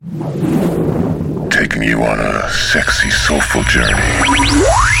Taking you on a sexy, soulful journey.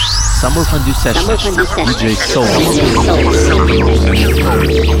 Summer Fondue Sessions, DJ Soul.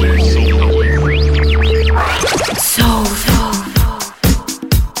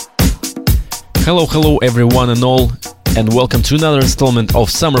 Hello everyone and all, and welcome to another installment of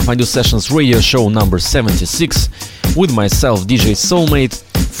Summer Fondue Sessions radio show number 76 with myself, DJ Soulmate,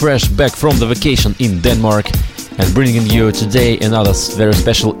 fresh back from the vacation in Denmark, and bringing you today another very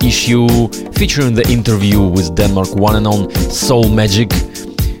special issue featuring the interview with Denmark one and on Soulmagic,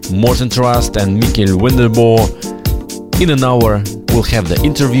 Morten and Mikkel. In an hour we'll have the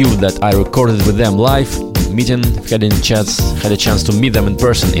interview that I recorded with them live, had a chance to meet them in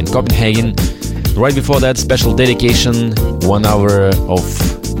person in Copenhagen. Right before that, special dedication, 1 hour of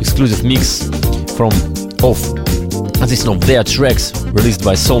exclusive mix consisting of their tracks released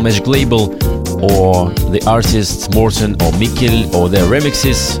by Soulmagic label, or the artists Morten or Mikkel, or their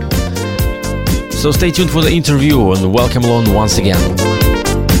remixes. So stay tuned for the interview and welcome along once again.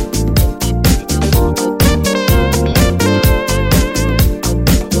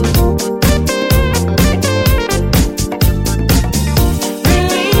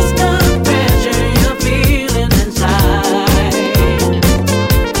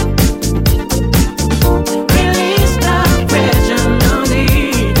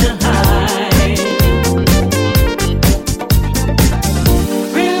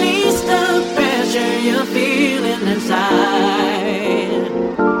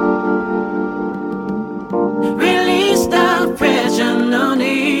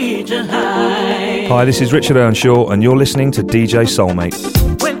 Hi, this is Richard Earnshaw, and you're listening to DJ Soulmate.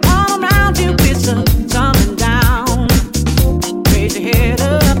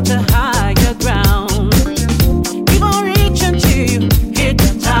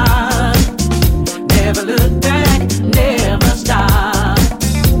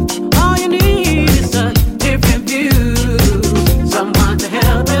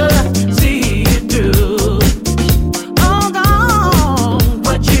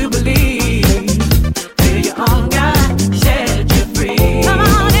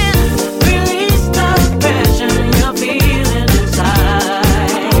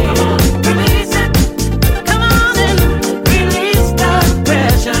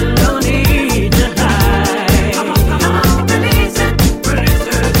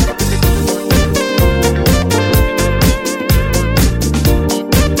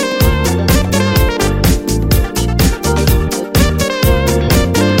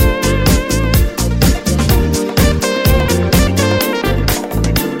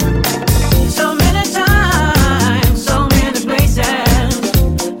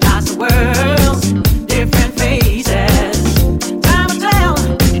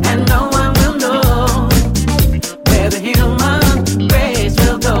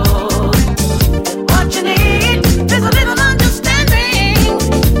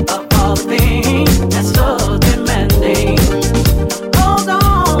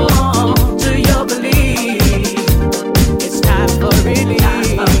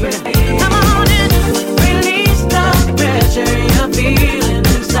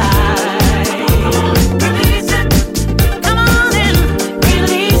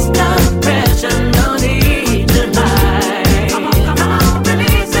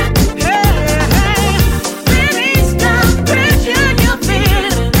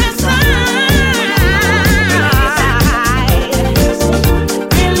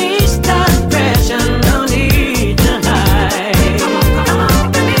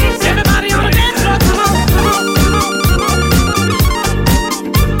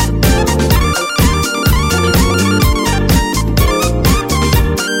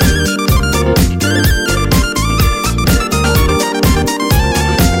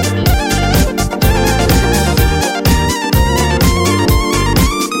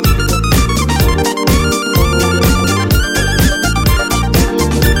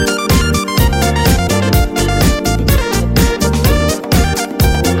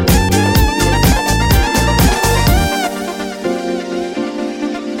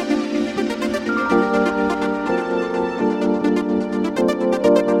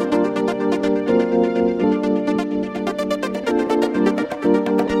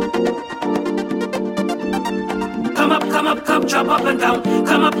 Come up, jump up and down.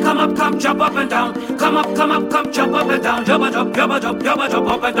 Come up, jump up and down. Come up,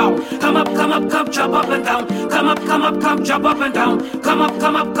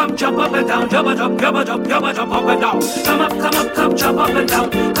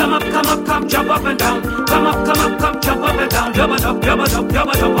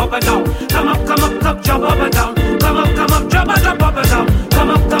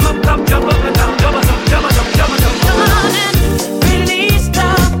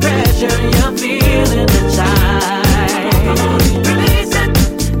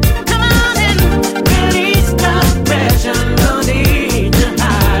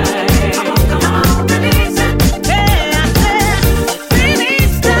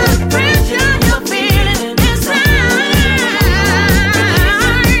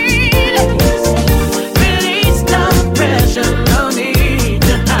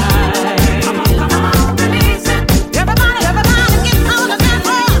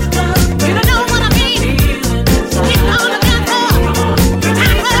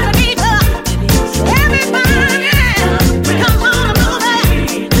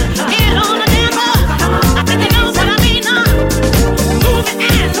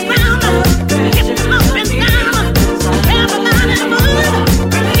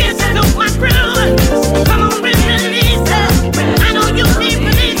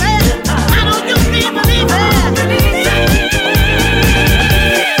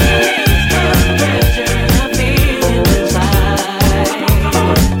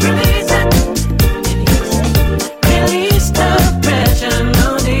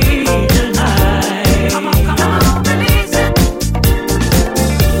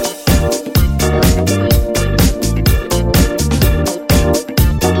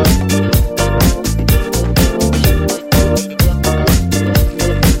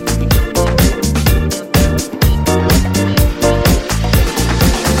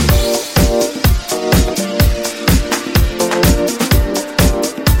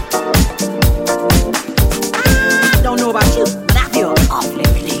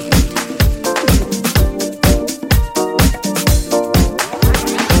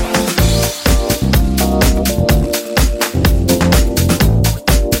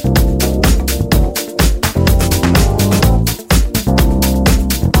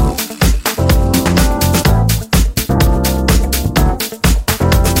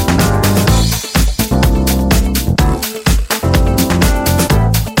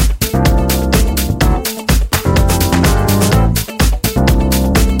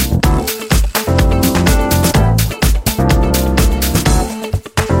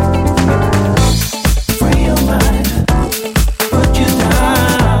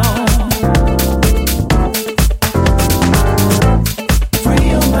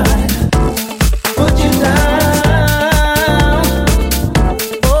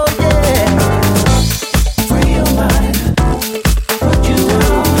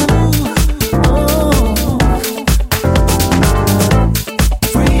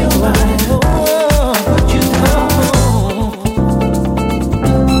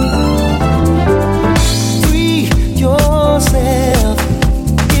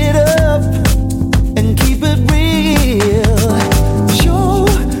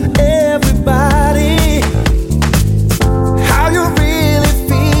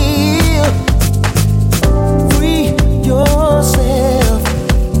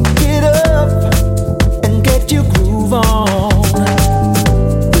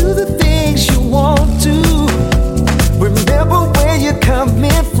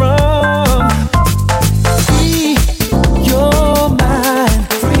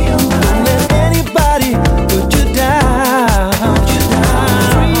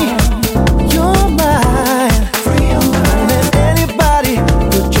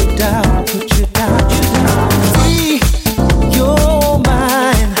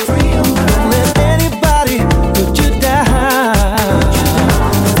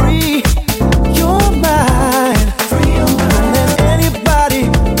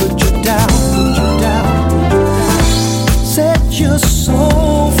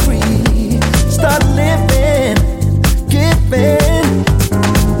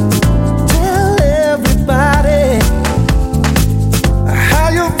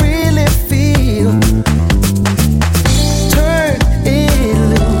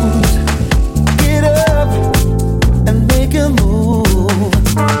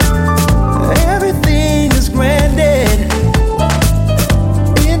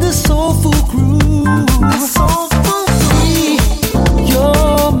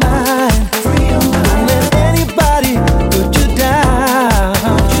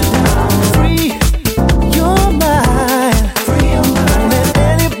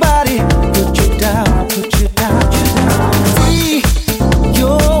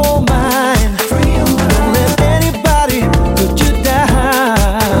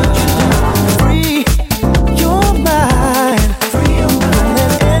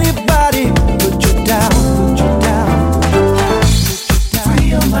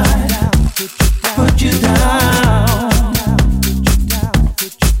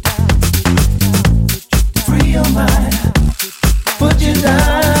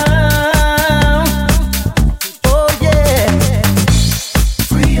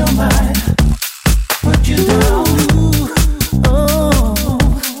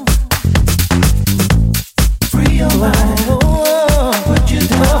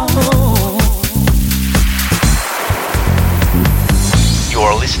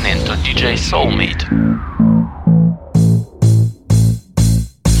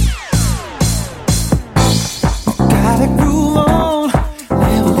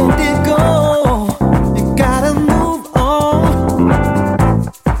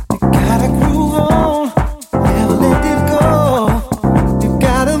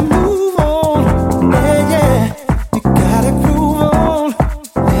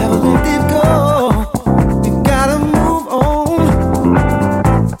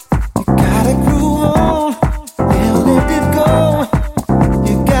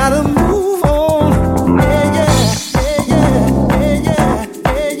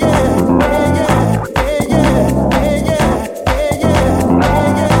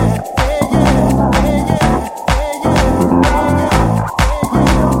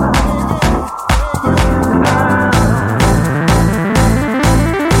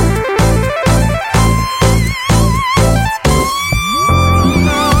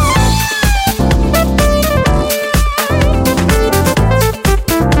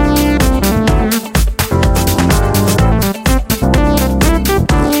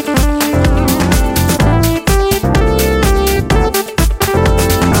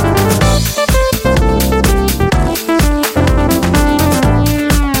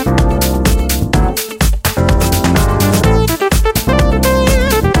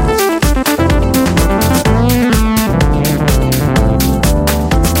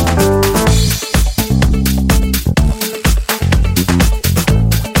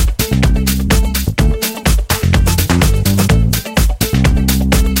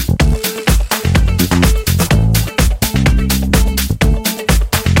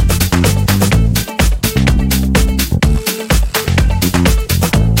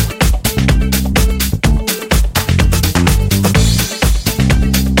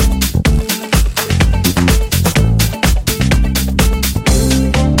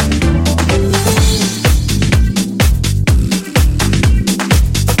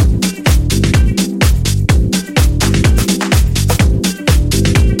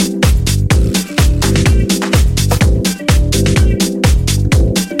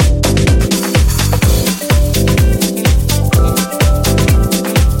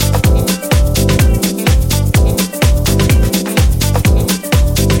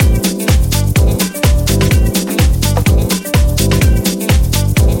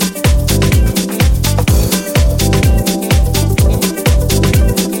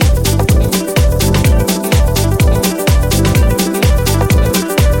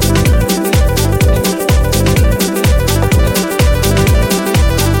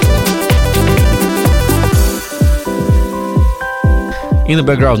 In the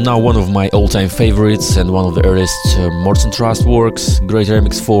background now one of my all-time favorites and one of the earliest Morten works, great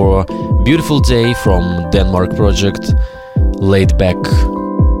remix for Beautiful Day from Denmark project, Laid Back.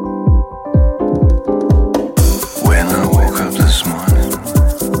 When I woke up this morning,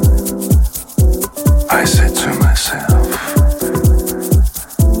 I said to myself,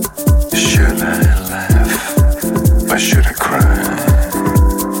 should I laugh or should I cry?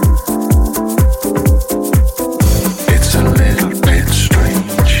 It's a little bit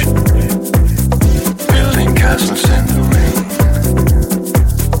strange, building castles in the rain.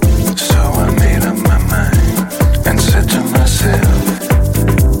 So I made up my mind and said to myself,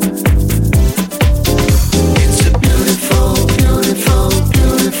 it's a beautiful, beautiful,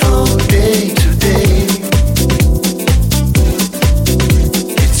 beautiful day today.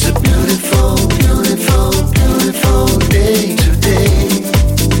 It's a beautiful, beautiful, beautiful day today.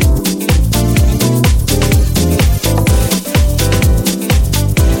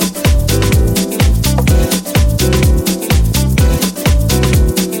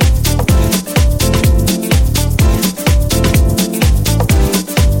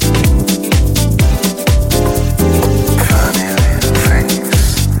 Funny little things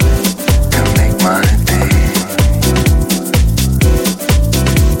can make my day.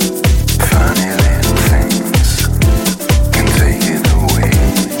 Funny little things can take it away.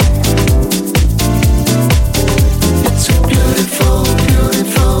 It's a beautiful,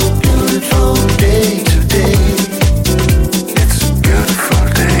 beautiful, beautiful day today. It's a beautiful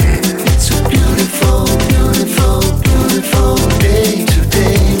day. It's a beautiful, beautiful, beautiful day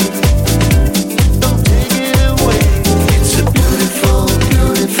today. Don't take it away. It's a beautiful,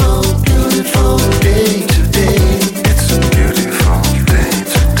 beautiful, beautiful day today. It's a beautiful day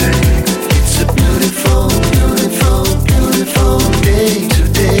today. It's a beautiful, beautiful, beautiful day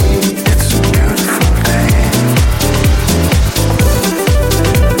today. It's a beautiful day. It's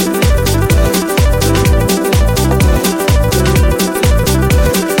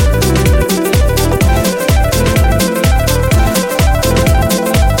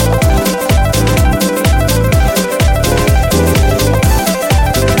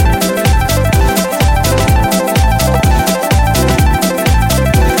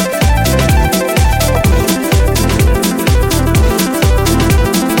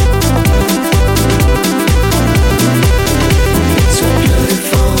a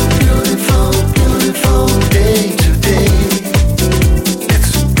beautiful, beautiful, beautiful day today. It's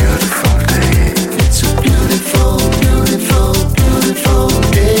a beautiful day. It's a beautiful, beautiful, beautiful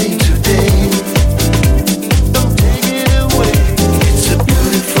day today. Don't take it away. It's a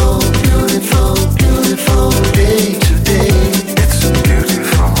beautiful, beautiful, beautiful day today. It's a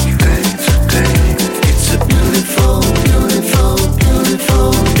beautiful day today. It's a beautiful, beautiful,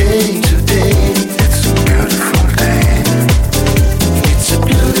 beautiful day today. It's a beautiful day. It's a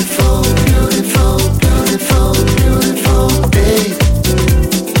beautiful, beautiful, beautiful, beautiful day.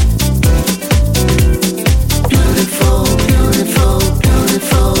 Beautiful, beautiful,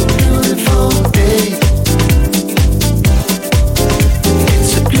 beautiful, beautiful day.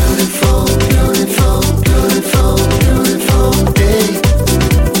 It's a beautiful, beautiful, beautiful, beautiful day.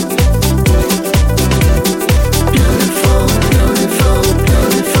 Beautiful, beautiful,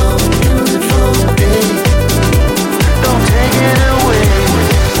 beautiful, beautiful day. Don't take it away.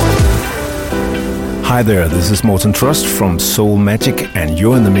 Hi there, this is Morten from Soulmagic, and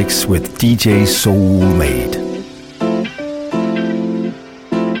you're in the mix with DJ Soulmate.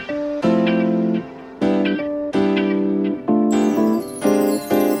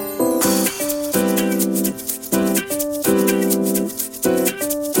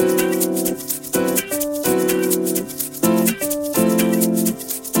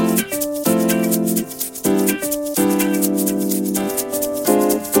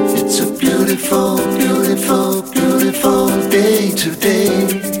 It's a beautiful, beautiful, beautiful day today.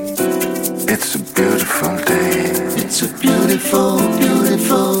 It's a beautiful day. It's a beautiful,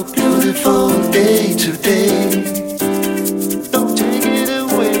 beautiful, beautiful day today. Don't take it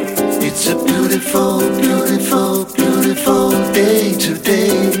away. It's a beautiful, beautiful, beautiful day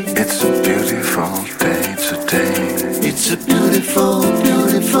today. It's a beautiful day today. It's a beautiful,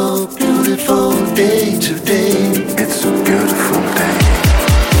 beautiful, beautiful day today. It's a beautiful day.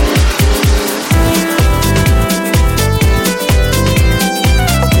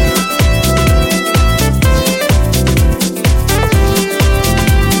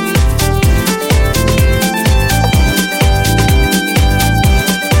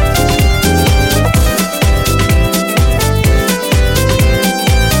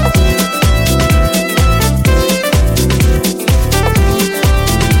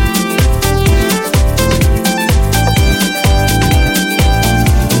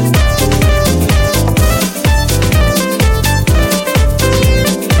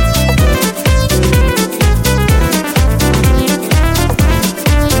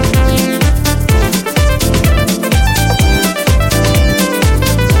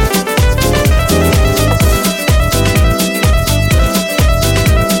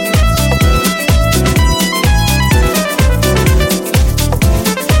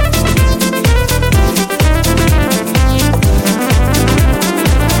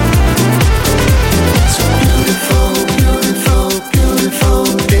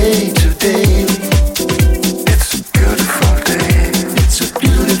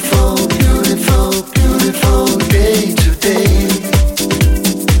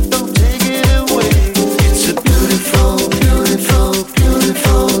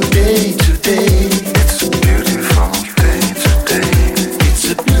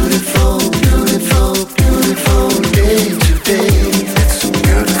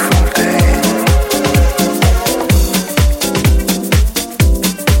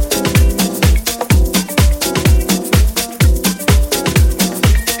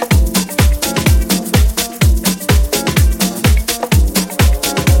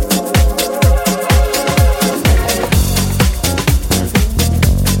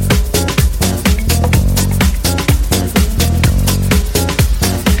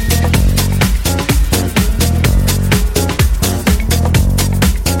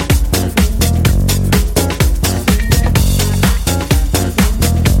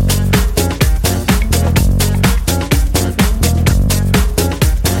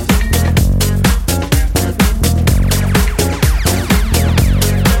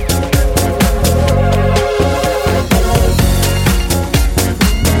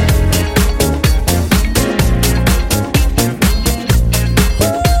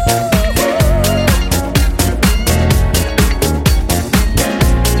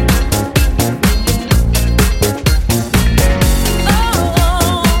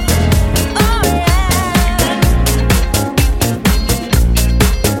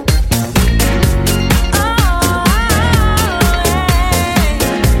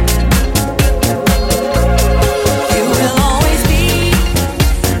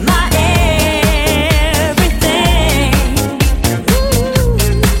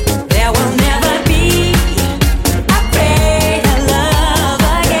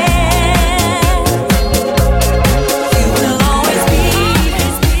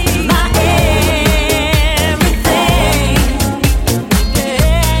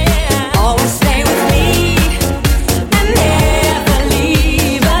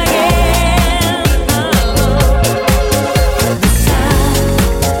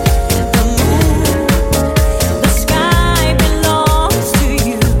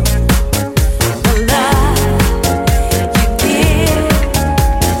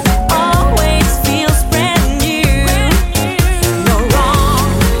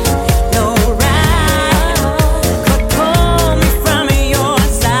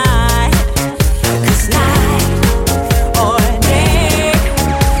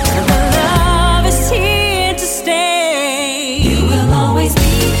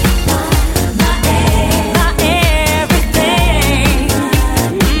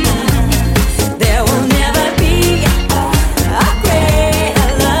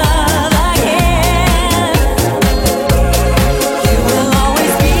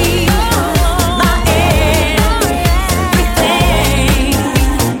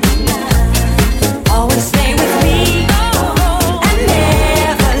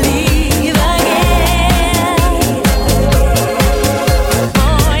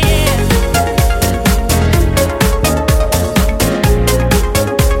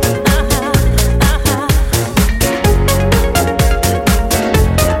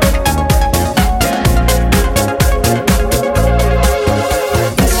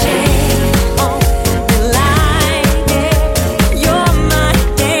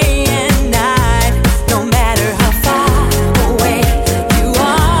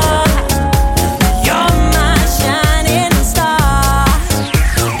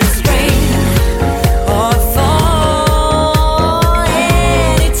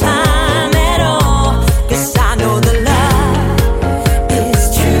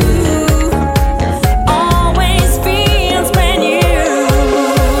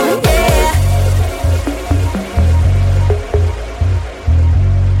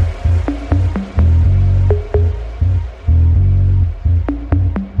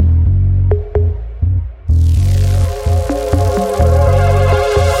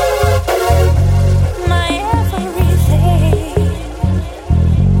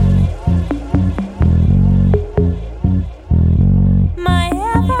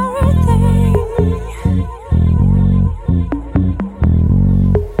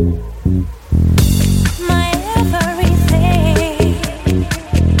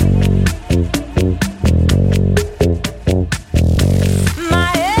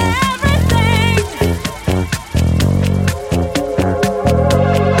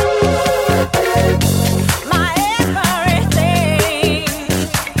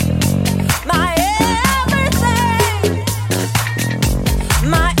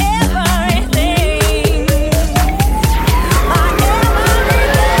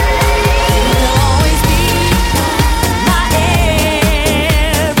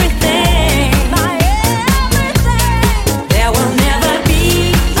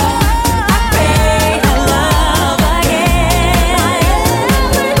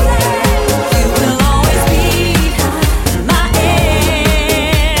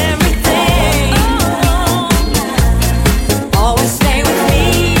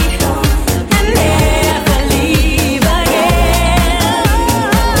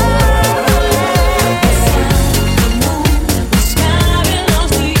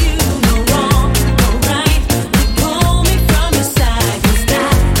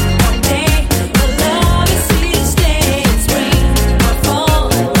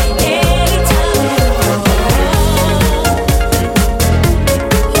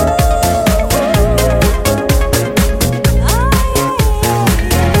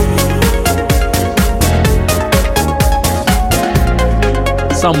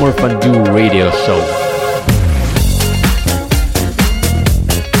 Summer Fondue radio show.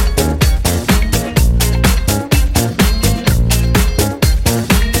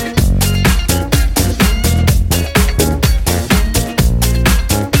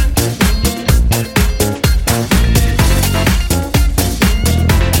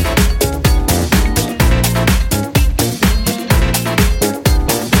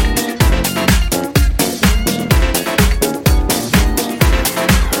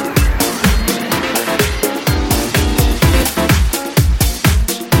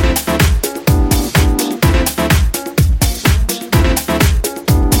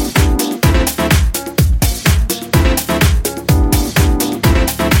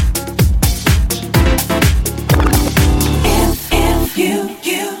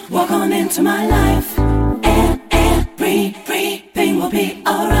 Into my life, and everything will be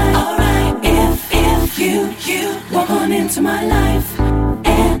alright, alright. If you walk on into my life,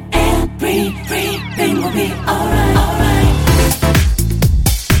 and everything will be alright, alright.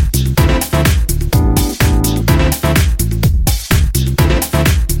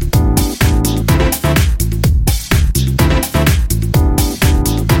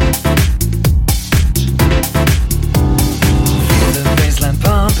 Feel the bassline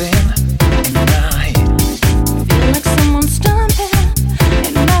pumping.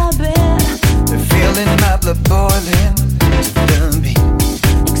 Boiling up the boiling to the beat.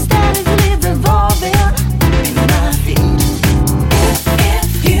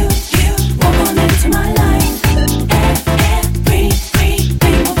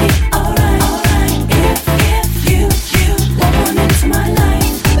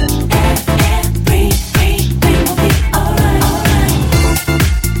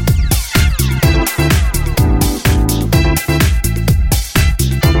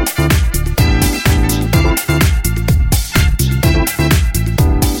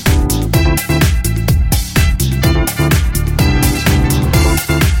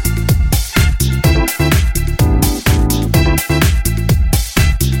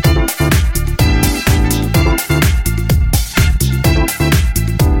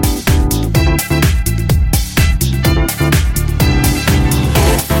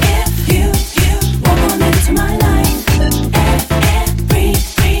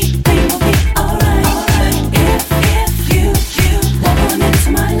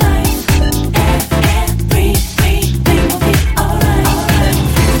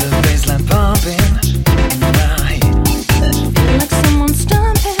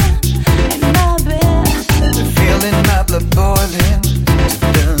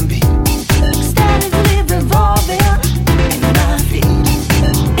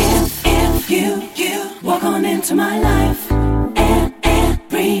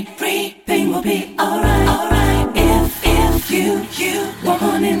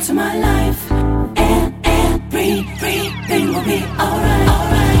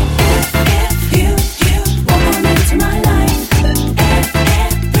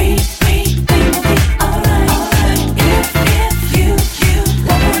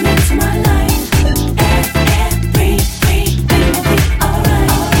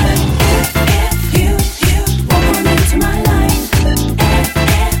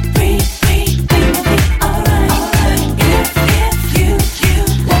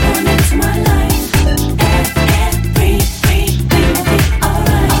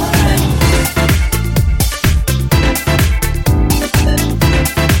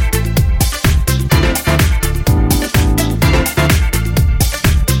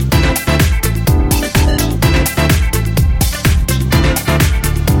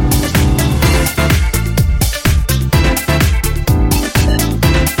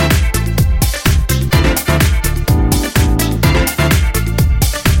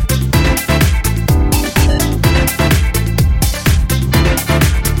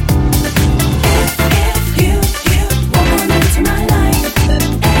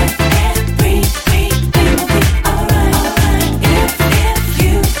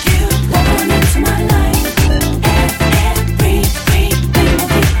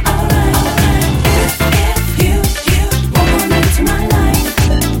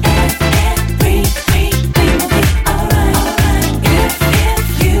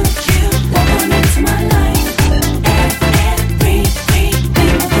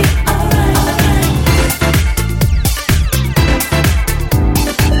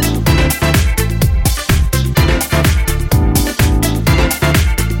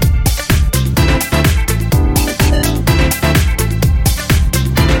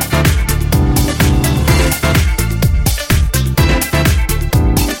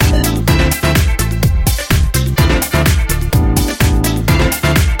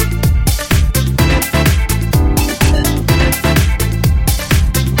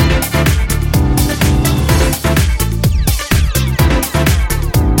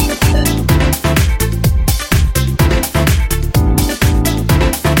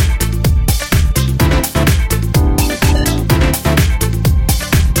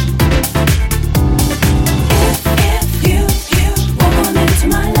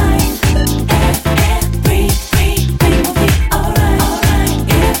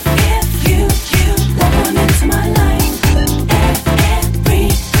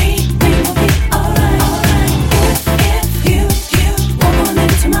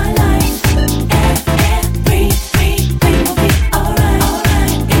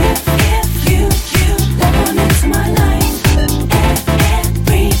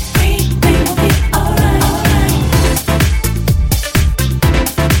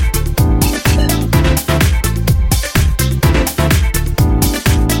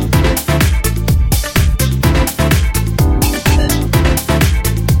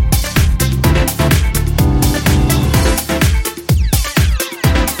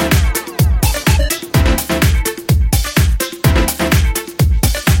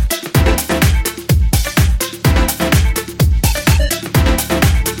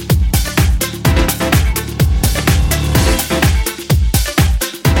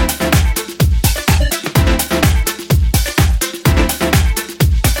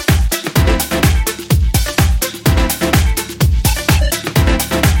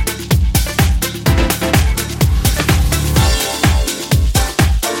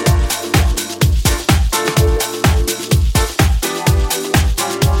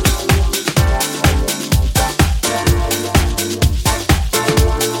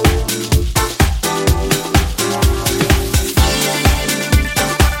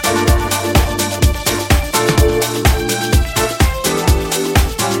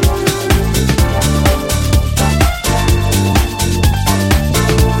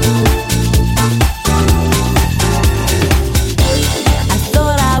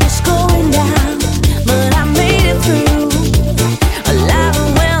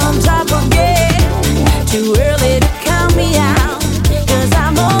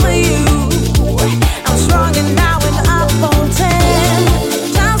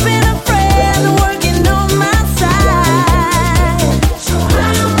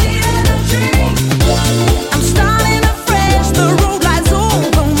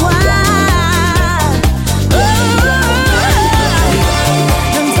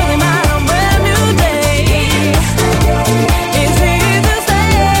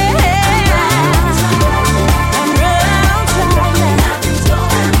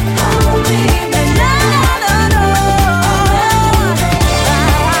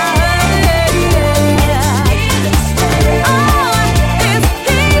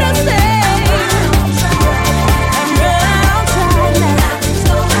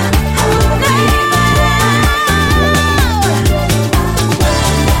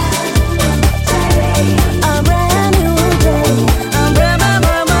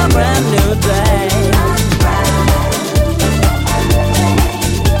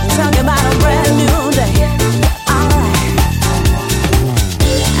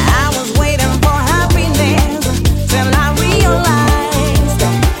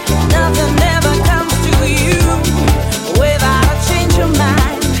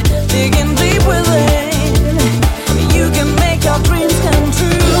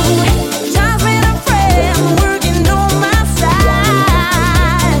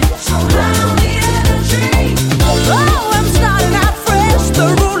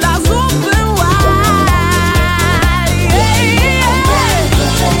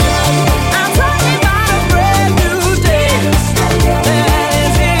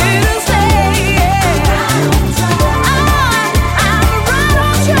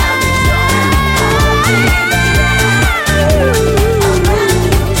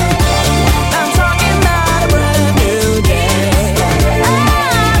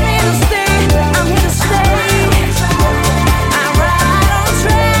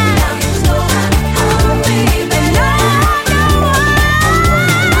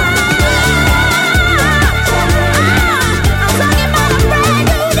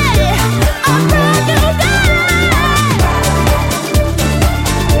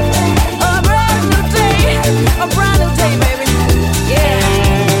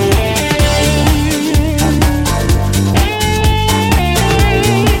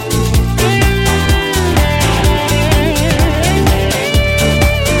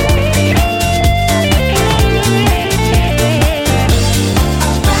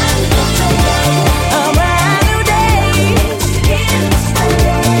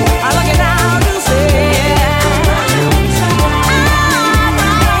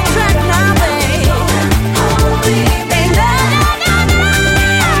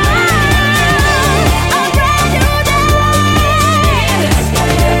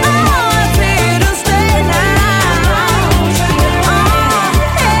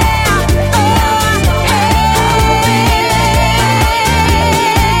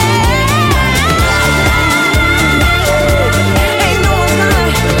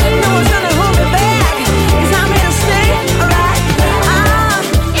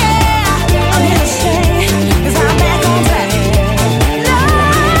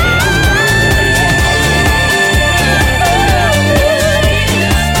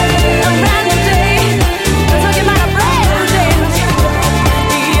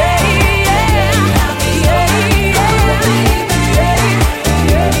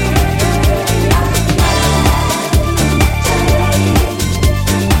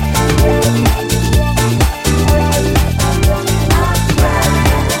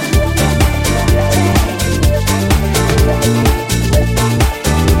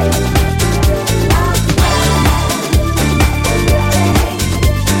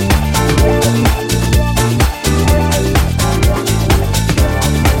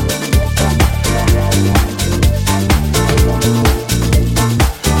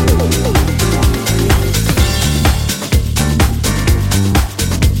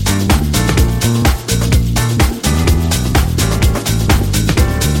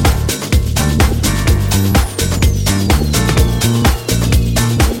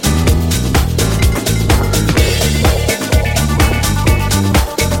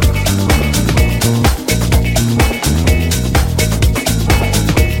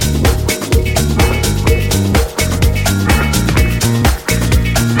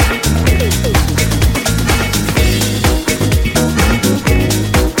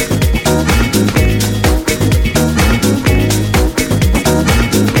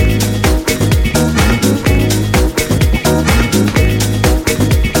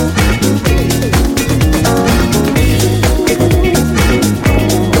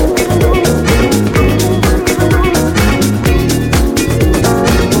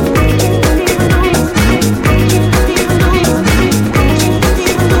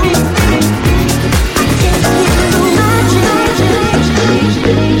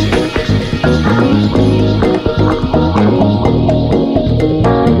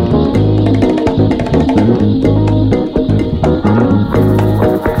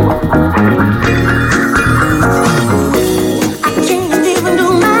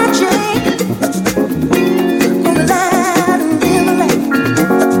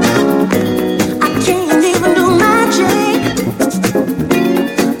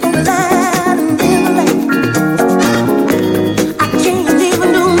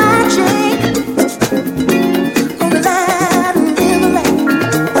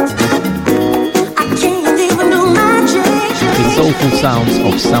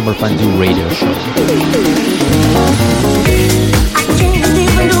 Summer Fondue radio show.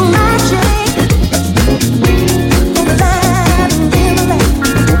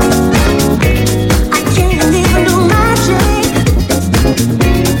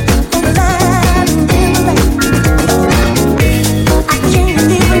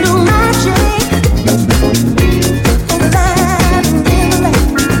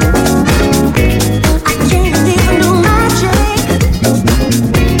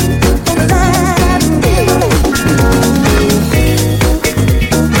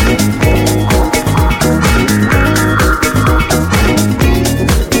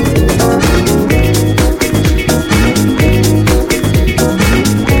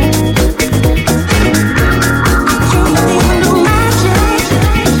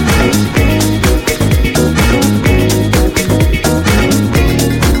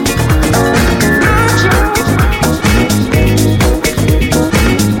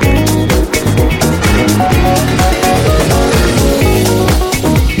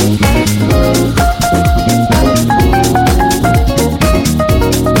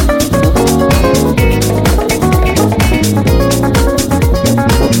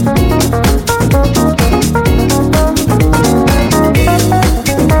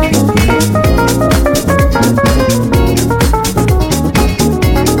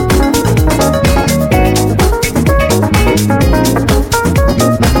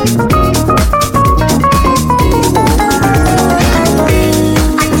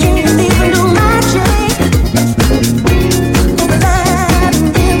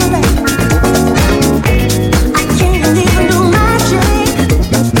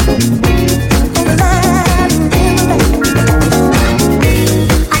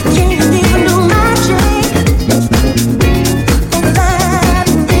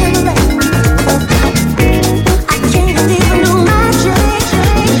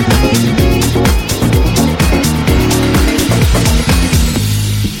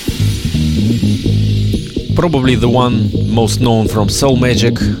 Probably the one most known from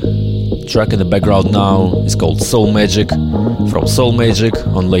Soulmagic. Track in the background now is called Soulmagic from Soulmagic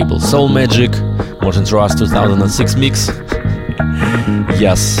on label Soulmagic. Morten Trust 2006 mix.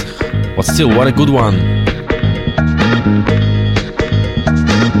 Yes, but still, what a good one.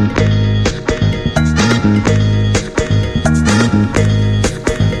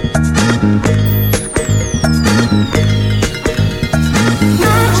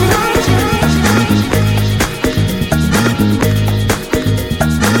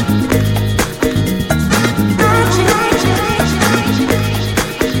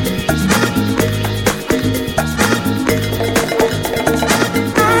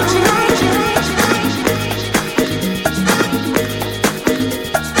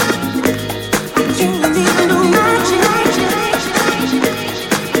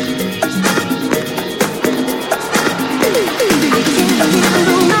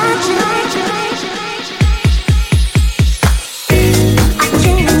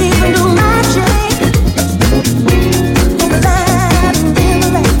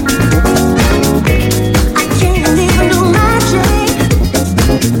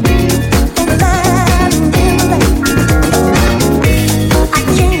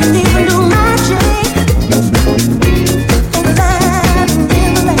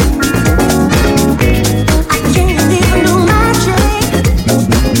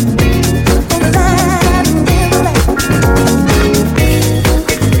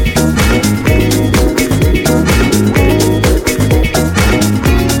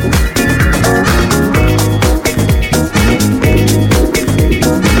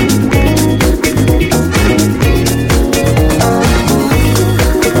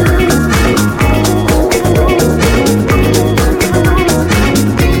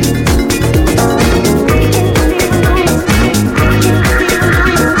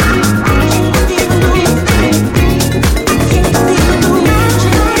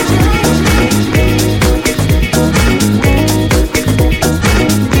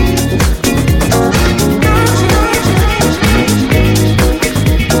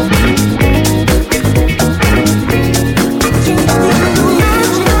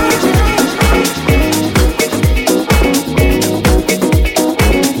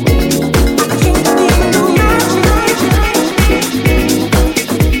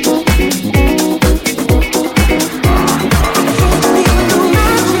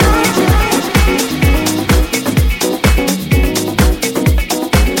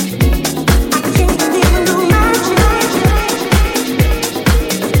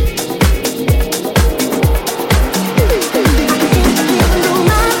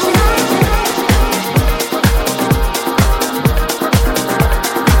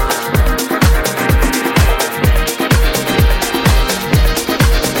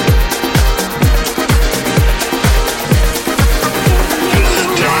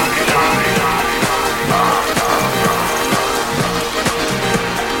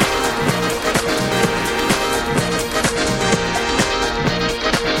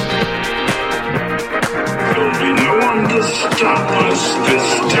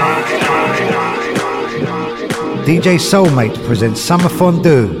 DJ Soulmate presents Summer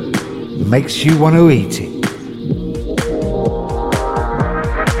Fondue. Makes you want to eat it.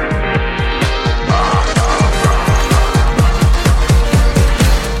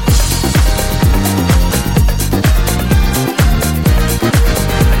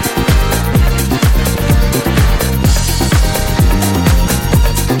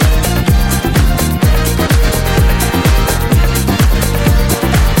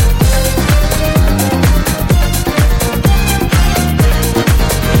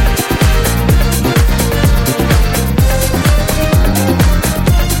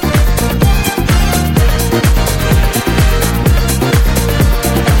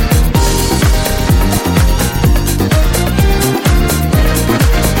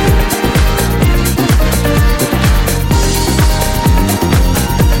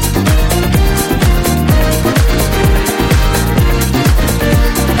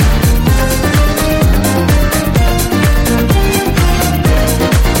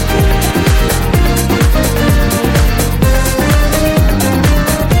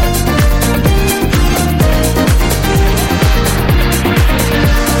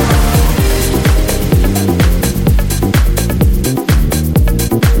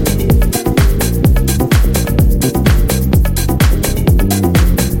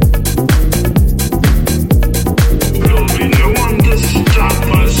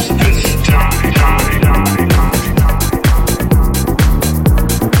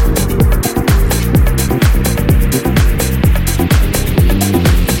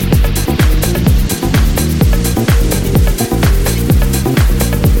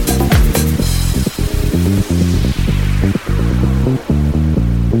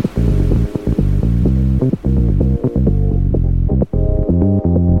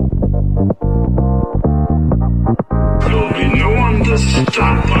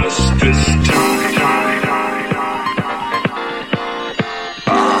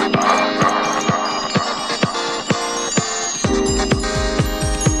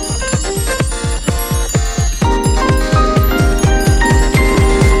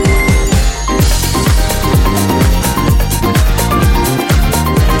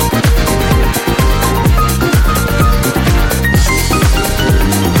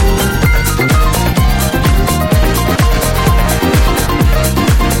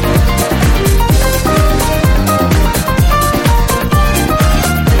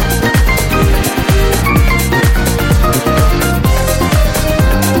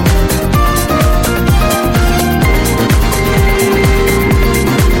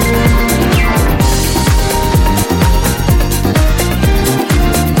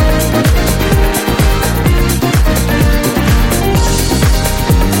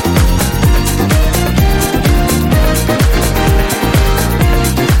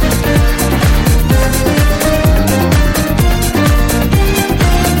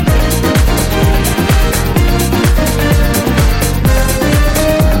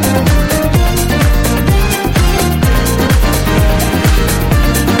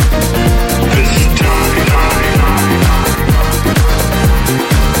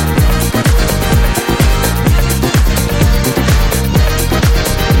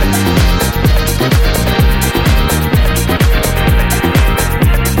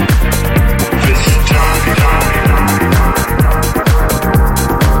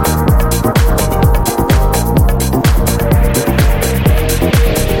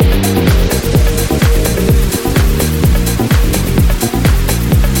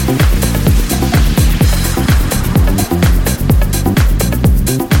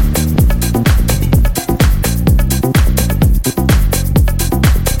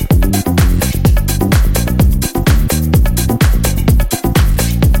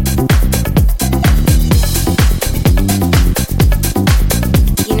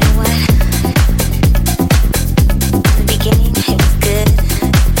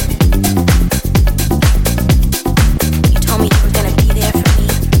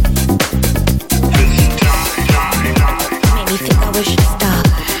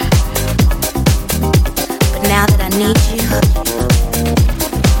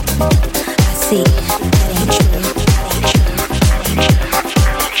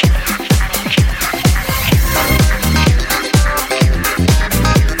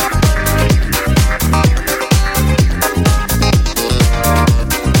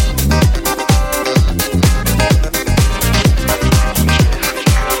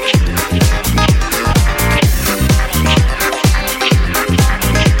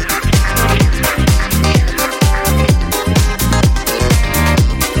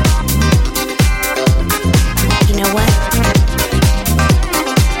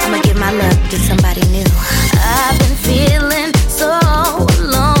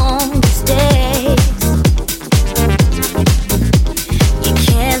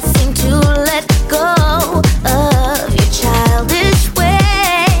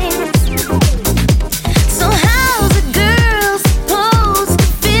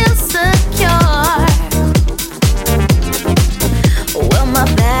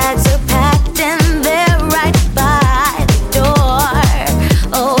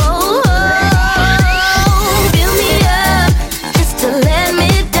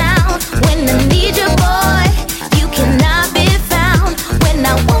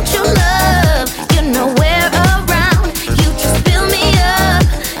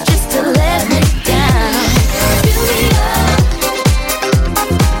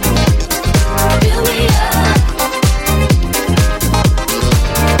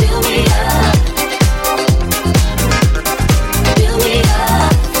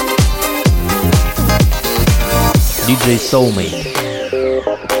 DJ Soulmate.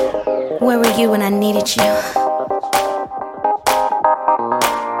 Where were you when I needed you?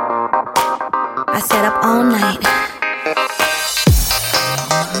 I sat up all night.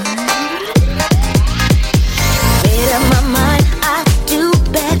 Made up my mind, I do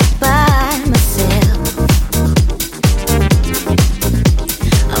better by myself.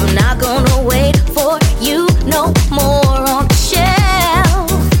 I'm not gonna wait for you no more on the shelf.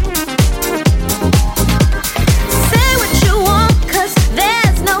 Say what you want, 'cause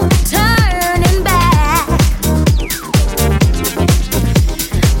there's no turning back.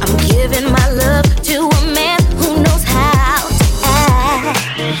 I'm giving my love to a man who knows how to act.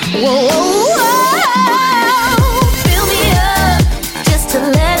 Whoa, whoa, whoa. Fill me up just to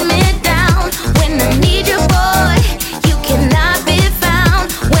let me down. When I need you, boy, you cannot be found.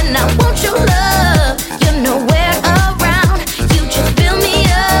 When I want your love, you're nowhere around. You just fill me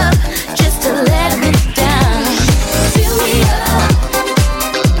up just to let me down. Fill me up.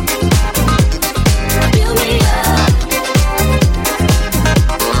 Fill me up.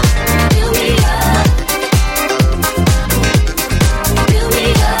 Fill me up. Fill me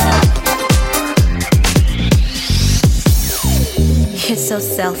up. You're so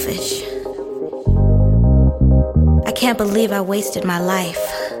selfish. I can't believe I wasted my life.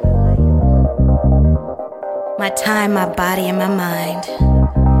 My time, my body, and my mind.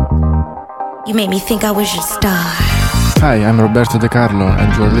 You made me think I was your star. Hi, I'm Roberto De Carlo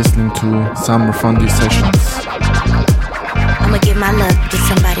and you're listening to Summer Fondue Sessions. I'ma give my love to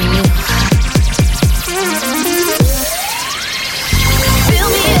somebody new. Fill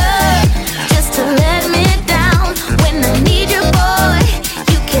me up just to let me down. When I need you, boy,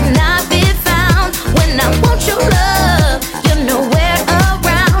 you cannot be found. When I want your love, you're nowhere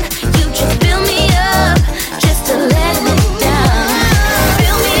around. You just fill me up just to let me down.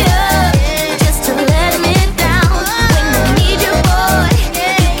 Fill me up just to let me down. When I need you, boy,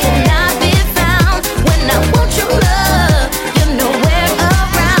 you cannot be found. When I want your love, you're nowhere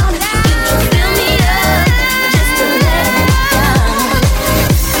around. You just fill me up just to let me down.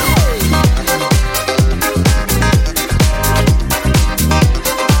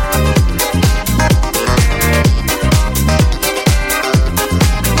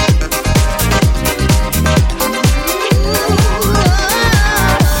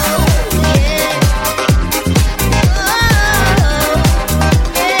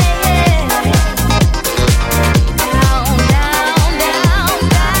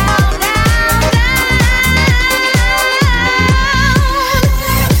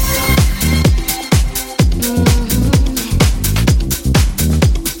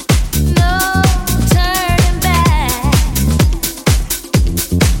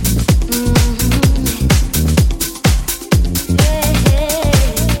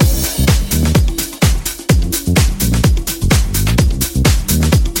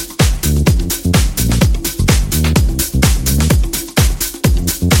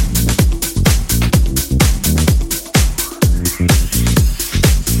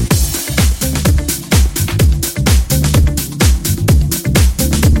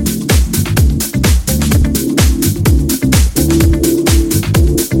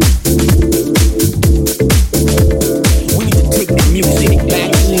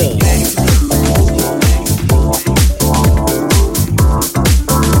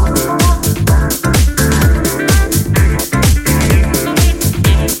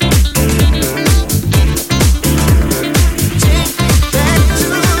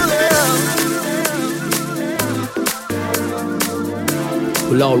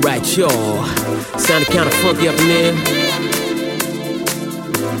 Well, alright, y'all. Sounding kinda funky up in there.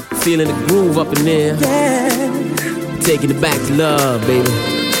 Feeling the groove up in there. Taking it back to love, baby.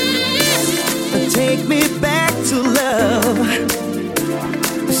 Take me back to love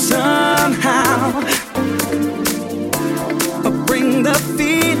somehow. Bring the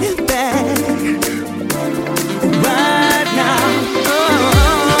feeling back right now.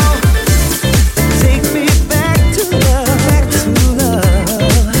 Oh, take me back to love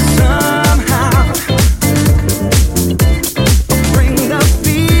somehow. Bring the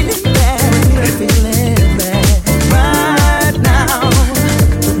feeling back right now.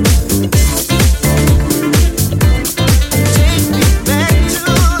 Take me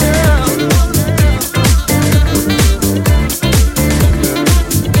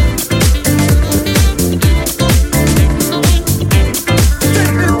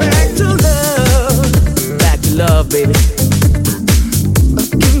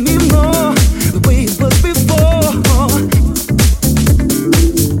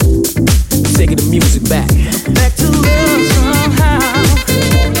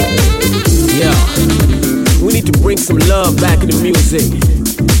music.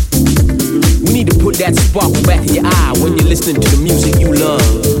 We need to put that sparkle back in your eye when you're listening to the music you love.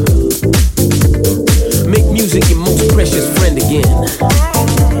 Make music your most precious friend again.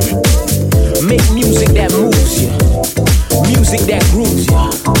 Make music that moves you. Music that grooves you.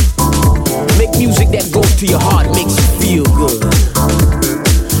 Make music that goes to your heart, makes you feel good.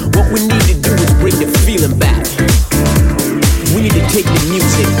 What we need to do is bring the feeling back. We need to take the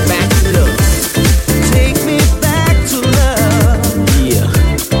music back to love. Take me back to love. Yeah.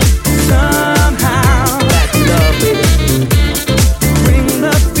 Somehow. Back to love, baby. Bring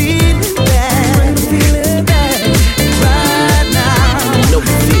the feeling back. Right now. You know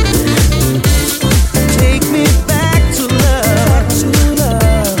you feel it. Take me back to love.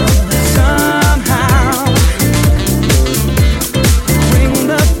 Somehow. Bring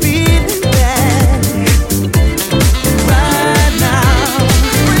the feeling back. Right now.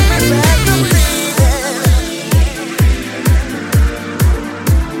 Bring me back the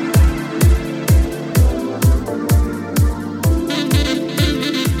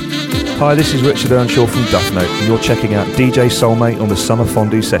Hi, this is Richard Earnshaw from Duff Note, and you're checking out DJ Soulmate on the Summer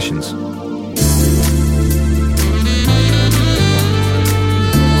Fondue Sessions.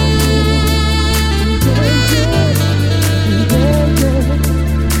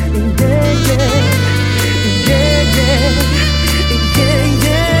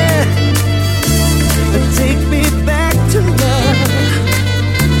 Take me back to love.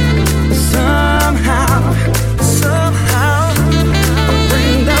 Somehow, somehow,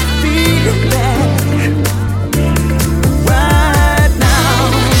 bring the feeling back. Right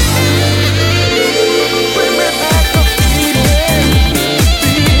now, bring me back the feeling.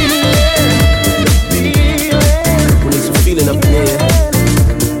 We need some feeling up in here.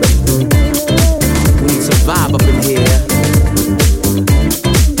 We need some vibe up in here.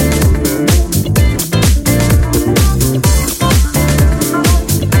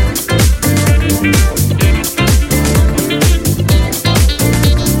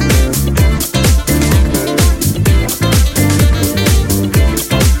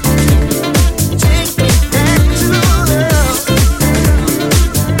 me back to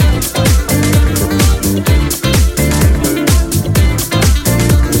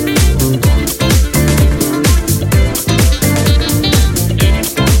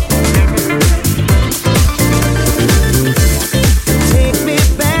Take me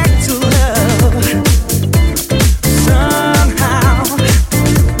back to love. Somehow,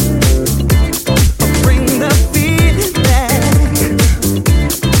 bring the feeling back.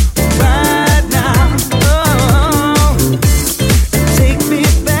 Right now, oh, take me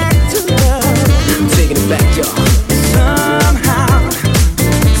back to love. I'm taking it back, y'all. Somehow,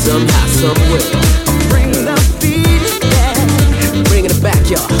 Somehow, somewhere. bring the feeling back. Bringing it back,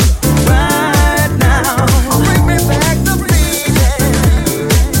 y'all. Right now, bring me back the feeling.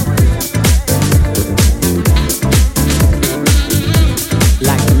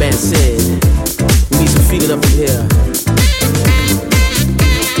 Like the man said, we need some feeling up in here.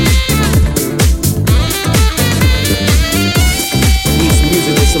 We need some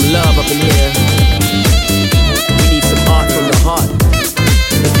music with some love up in here. We need some art from the heart.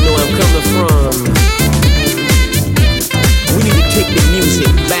 If you know where I'm coming from. We need to take the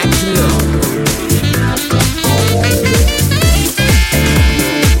music back to love.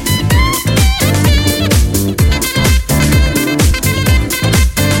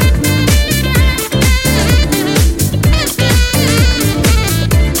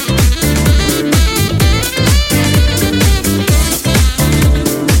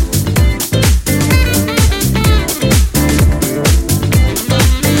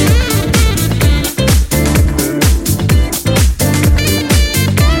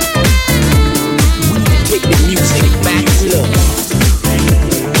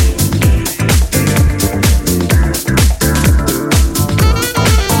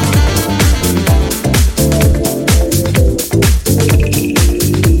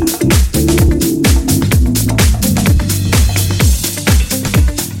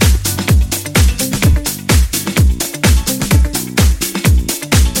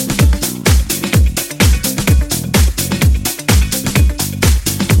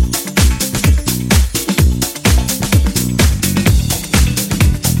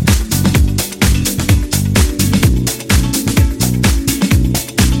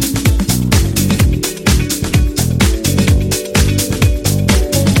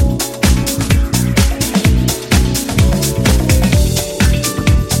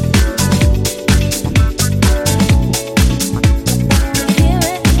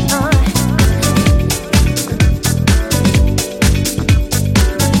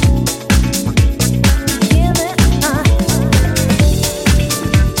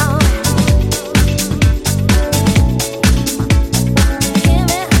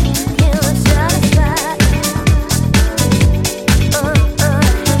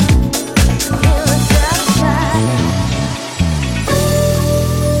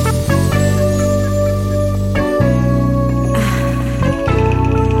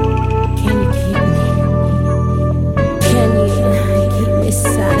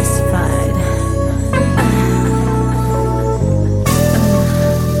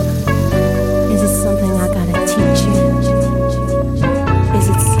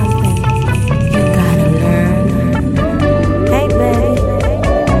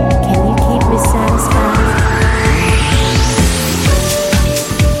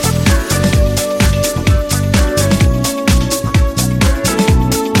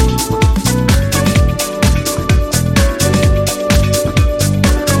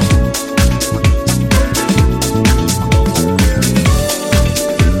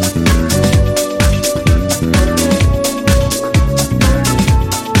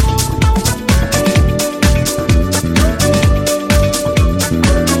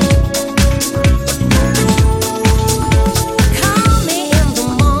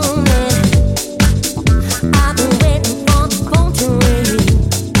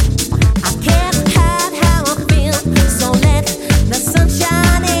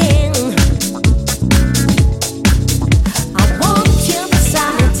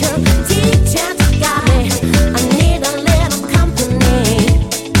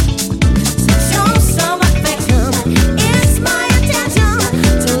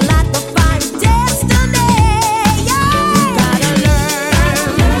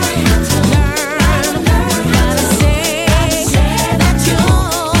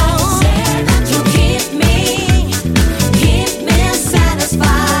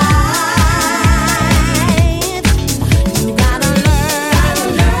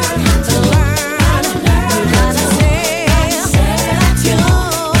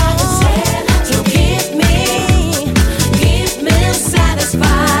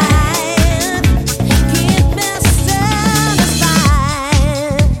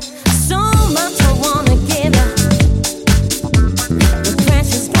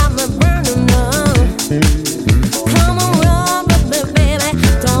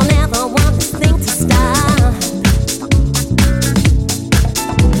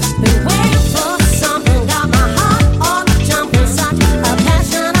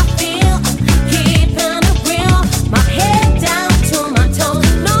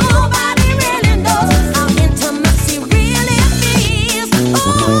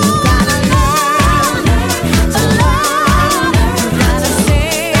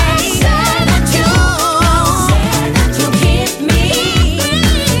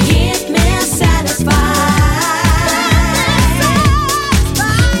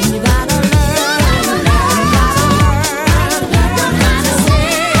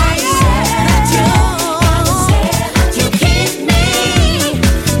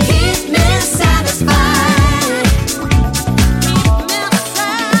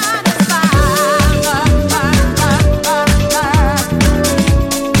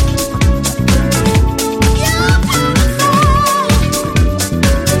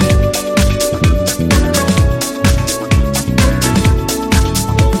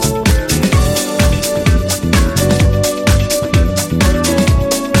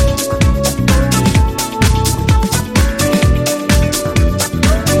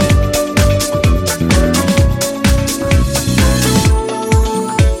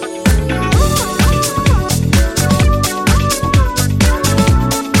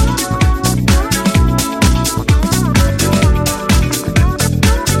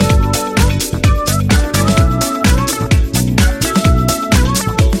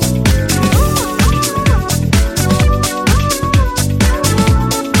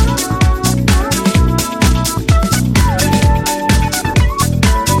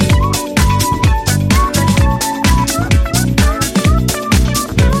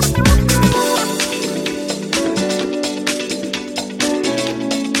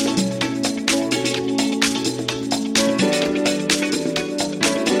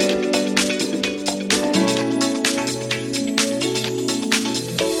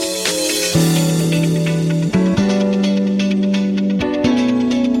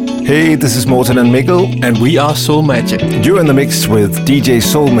 Hey, this is Morten and Mikkel, And we are Soulmagic. You're in the mix with DJ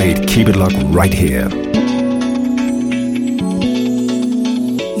Soulmate. Keep it locked right here.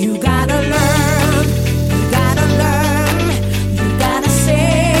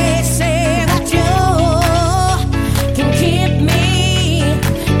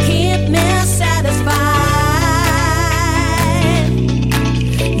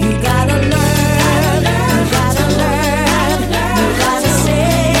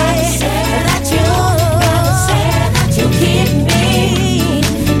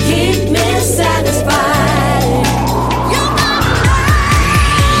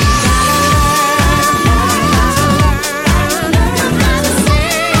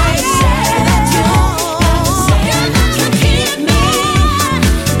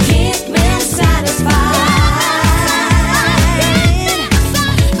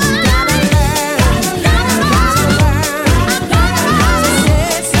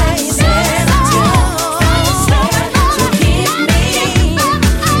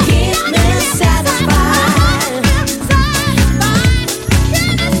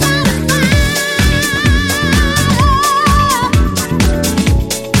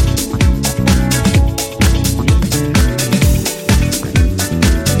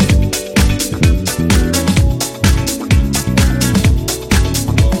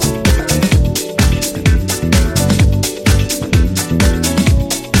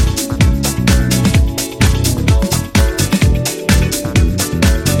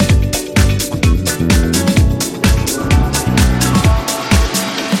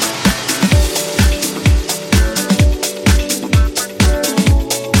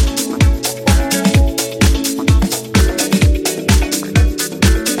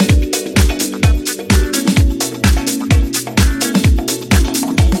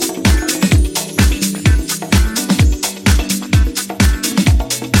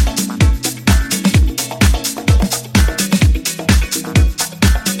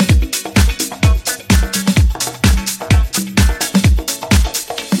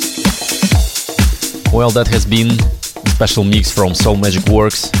 Well, that has been a special mix from Soulmagic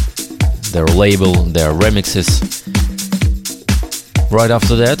Works, their label, their remixes. Right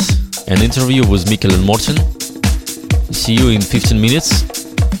after that, an interview with Mikkel and Morten. See you in 15 minutes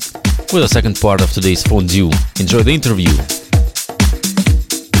with the second part of today's Fondue. Enjoy the interview.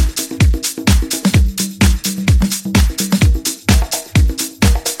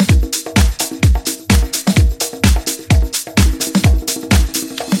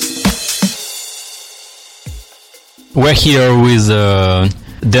 We're here with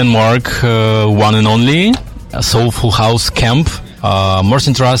Denmark one and only Soulful House Camp,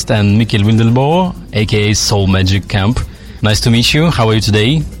 Morten Trust and Mikkel Windelbo, aka Soulmagic Camp. Nice to meet you. How are you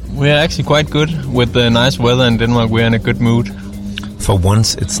today? We're actually quite good. With the nice weather in Denmark, we're in a good mood. For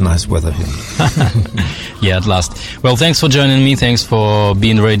once, it's nice weather here. Yeah, at last. Well, thanks for joining me. Thanks for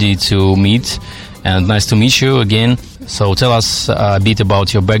being ready to meet. And nice to meet you again. So tell us a bit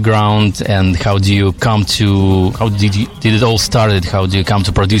about your background and how did it all started? How do you come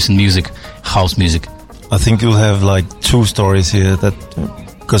to producing music, house music? I think you'll have like two stories here that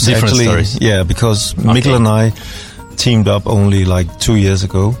because different stories. Yeah, because Mikkel and I teamed up only like 2 years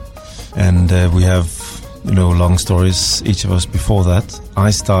ago, and we have long stories each of us before that. I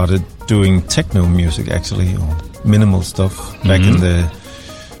started doing techno music actually, or minimal stuff back in the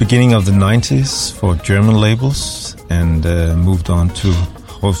beginning of the 90s for German labels, and moved on to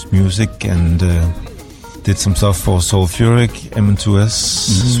house music and did some stuff for Sulfuric,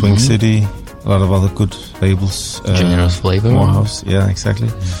 M2S, Swing City, a lot of other good labels. Generous flavor. Morehouse, yeah, exactly.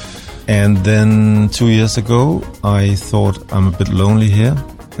 And then 2 years ago, I thought I'm a bit lonely here,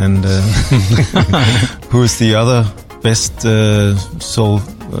 and who's the other best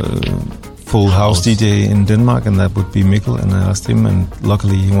full house DJ in Denmark, and that would be Mikkel, and I asked him, and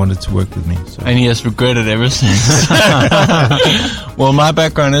luckily he wanted to work with me. So. And he has regretted ever since. Well, my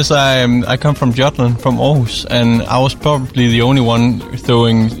background is I come from Jutland, from Aarhus, and I was probably the only one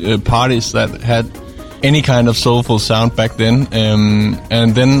throwing parties that had any kind of soulful sound back then.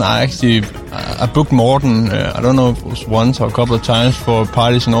 And then I booked Morten, I don't know if it was once or a couple of times for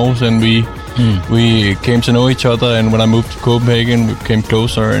parties in Aarhus, and we came to know each other, and when I moved to Copenhagen, we became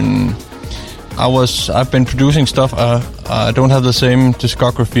closer, and I've been producing stuff. I don't have the same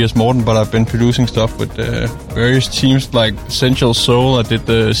discography as Morten, but I've been producing stuff with various teams like Essential Soul. I did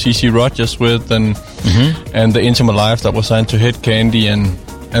the CC Rogers with, and the Intimate Life that was signed to Head Candy, and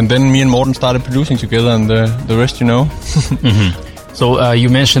then me and Morten started producing together, and the rest you know. So you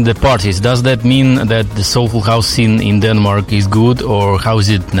mentioned the parties. Does that mean that the soulful house scene in Denmark is good, or how is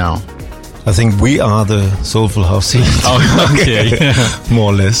it now? I think we are the soulful house scene. Oh, okay.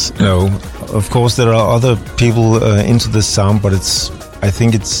 More or less. No, of course there are other people into this sound, but I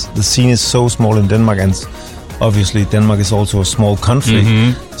think the scene is so small in Denmark, and obviously Denmark is also a small country.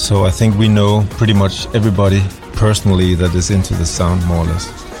 So I think we know pretty much everybody personally that is into the sound, more or less.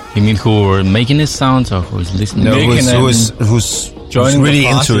 You mean who are making this sound, or who is listening? No, who's really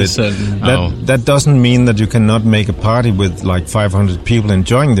into it. That doesn't mean that you cannot make a party with like 500 people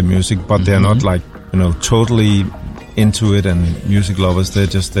enjoying the music, but they're not like, totally into it and music lovers. They're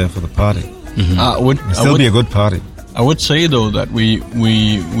just there for the party. It'll still be a good party. I would say though that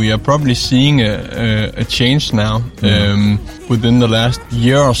we are probably seeing a change now within the last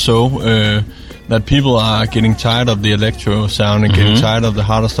year or so. That people are getting tired of the electro sound and getting tired of the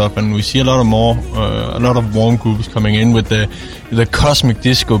harder stuff, and we see a lot of warm groups coming in with the cosmic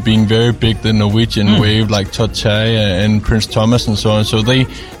disco being very big, the Norwegian wave like Todd Terje and Prince Thomas and so on. So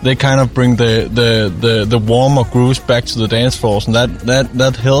they kind of bring the warmer grooves back to the dance floors, and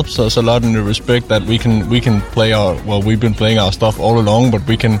that helps us a lot in the respect that we can play we've been playing our stuff all along, but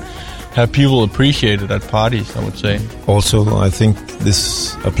we can have people appreciate it at parties, I would say. Also, I think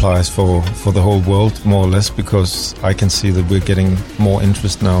this applies for the whole world, more or less, because I can see that we're getting more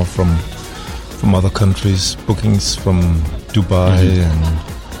interest now from other countries, bookings from Dubai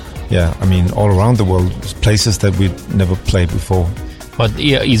and all around the world, places that we'd never played before. But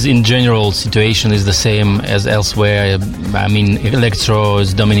is in general situation is the same as elsewhere? I mean, electro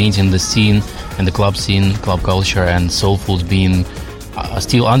is dominating the scene and the club scene, club culture, and soulful's being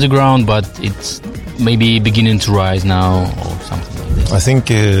still underground, but it's maybe beginning to rise now or something like this. I think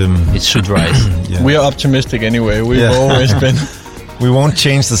it should rise. We are optimistic anyway. We've always been. We won't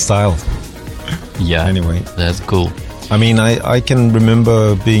change the style. Yeah. Anyway, that's cool. I mean, I can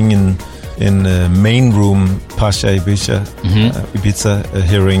remember being in main room Pasha Ibiza,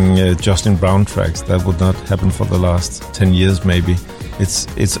 hearing Justin Brown tracks. That would not happen for the last 10 years, maybe.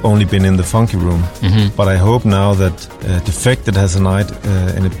 It's only been in the funky room, but I hope now that Defected has a night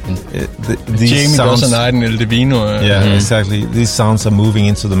these Jamie sounds, does a night in El Divino. Exactly. These sounds are moving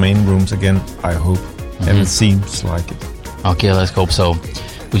into the main rooms again, I hope, and it seems like it. Okay, let's hope so.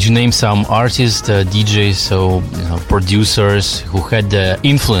 Would you name some artists, DJs, producers who had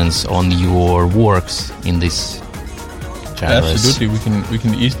influence on your works in this? Absolutely, we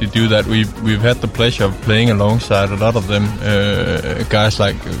can easily do that. We've had the pleasure of playing alongside a lot of them. Guys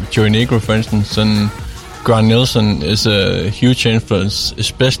like Joey Negro, for instance, and Grant Nilsson is a huge influence,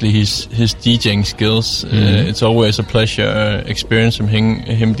 especially his DJing skills. It's always a pleasure experiencing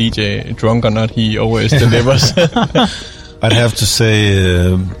him DJ. Drunk or not, he always delivers. I'd have to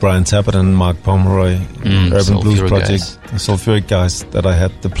say Brian Tappert and Mark Pomeroy, Urban Blues Project, the Sulfuric guys that I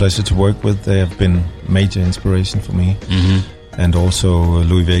had the pleasure to work with. They have been major inspiration for me. And also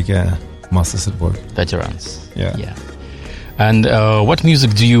Louis Vega, Masters at Work. Veterans. Yeah. And what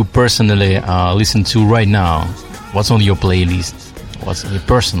music do you personally listen to right now? What's on your playlist? What's your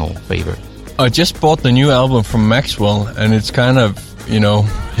personal favorite? I just bought the new album from Maxwell, and it's kind of,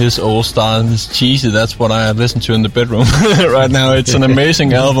 his old style, his cheesy. That's what I listen to in the bedroom right now. It's an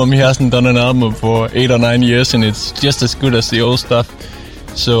amazing album. He hasn't done an album for 8 or 9 years, and it's just as good as the old stuff.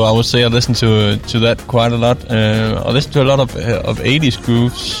 So I would say I listen to that quite a lot. I listen to a lot of 80s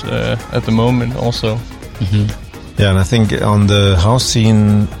grooves at the moment also. Yeah, and I think on the house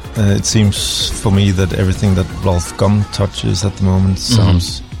scene, it seems for me that everything that Rolf Gum touches at the moment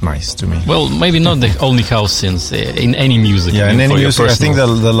sounds nice to me. Well, maybe not the only house scenes in any music. Yeah, in any music. I think the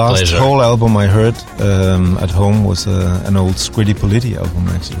last whole album I heard at home was an old Squiddy Politti album,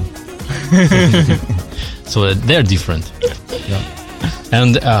 actually. So they're different. Yeah.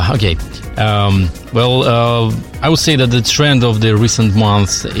 And I would say that the trend of the recent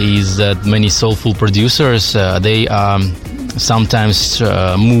months is that many soulful producers they sometimes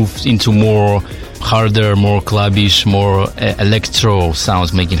move into more harder, more clubbish, more electro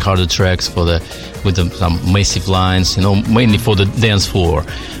sounds, making harder tracks with some massive lines, mainly for the dance floor.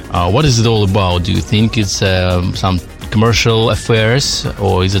 What is it all about? Do you think it's some commercial affairs,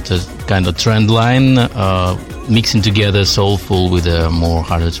 or is it a kind of trend line mixing together soulful with a more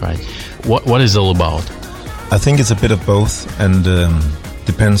harder track? What is it all about? I think it's a bit of both, and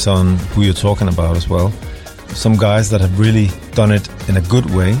depends on who you're talking about as well. Some guys that have really done it in a good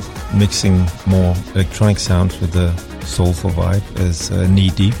way, mixing more electronic sounds with the soulful vibe, is Knee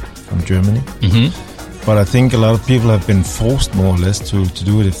Deep from Germany. But I think a lot of people have been forced more or less to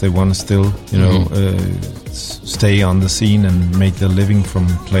do it if they want to still, stay on the scene and make their living from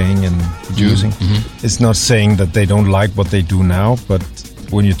playing and producing. It's not saying that they don't like what they do now, but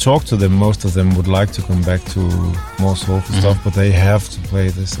when you talk to them, most of them would like to come back to more soulful stuff, but they have to play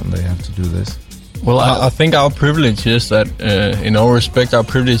this and they have to do this. Well, I think our privilege is that, in all respect, our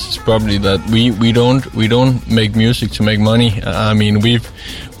privilege is probably that we don't make music to make money. I mean, we've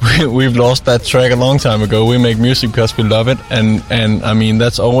lost that track a long time ago. We make music because we love it, and I mean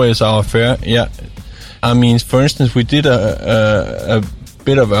that's always our affair. Yeah, I mean, for instance, we did a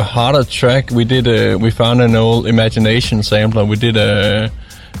bit of a harder track. We found an old Imagination sampler. We did a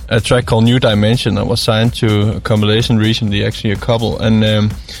track called New Dimension that was signed to a compilation recently, actually a couple,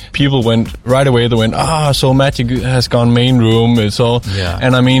 and people went right away. They went, Soulmagic has gone main room. It's all,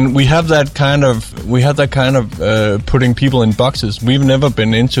 and I mean, we have that kind of putting people in boxes. We've never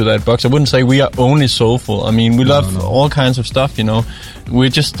been into that box. I wouldn't say we are only soulful. I mean, we love all kinds of stuff. You know, we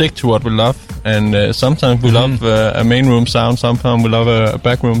just stick to what we love, and sometimes we love a main room sound. Sometimes we love a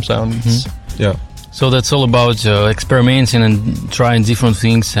back room sound. Yeah. So that's all about experimenting and trying different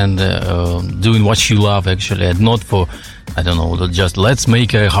things and doing what you love, actually, and not for, I don't know, just let's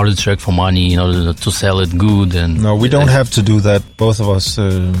make a harder track for money in order to sell it good. And no, we don't have to do that. Both of us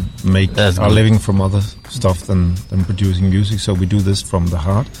are living from other stuff than producing music, so we do this from the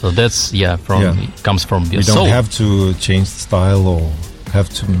heart. So that's it comes from your soul. soul. We don't have to change the style or have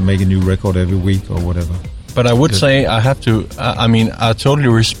to make a new record every week or whatever. But I would say I have to. I mean, I totally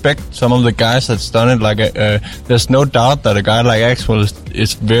respect some of the guys that's done it. Like, there's no doubt that a guy like Axel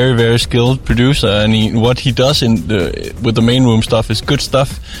is very, very skilled producer, and what he does with the main room stuff is good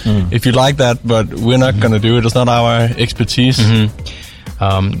stuff. If you like that, but we're not gonna do it. It's not our expertise.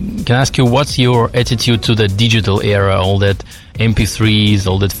 Can I ask you, what's your attitude to the digital era? All that MP3s,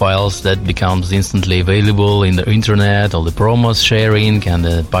 all that files that becomes instantly available in the internet, all the promos sharing and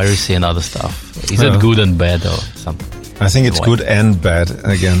the piracy and other stuff. Is it good and bad or something? I think it's good and bad.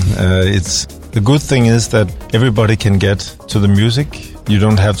 Again, it's the good thing is that everybody can get to the music. You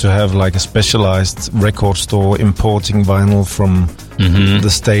don't have to have like a specialized record store importing vinyl from the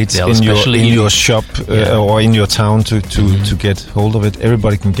States in your shop or in your town to get hold of it.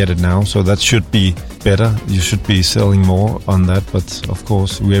 Everybody can get it now, so that should be better. You should be selling more on that, but of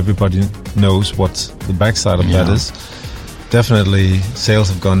course everybody knows what the backside of that is. Definitely, sales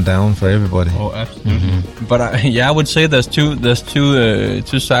have gone down for everybody. Oh, absolutely. But I would say there's two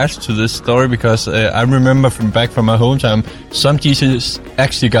sides to this story, because I remember from my hometown, some DJs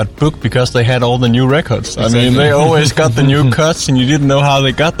actually got booked because they had all the new records. Exactly. I mean, they always got the new cuts, and you didn't know how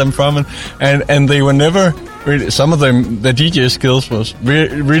they got them from, and they were never. Really, some of them, the DJ skills was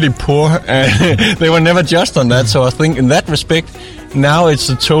really poor, and they were never judged on that. So I think in that respect, now it's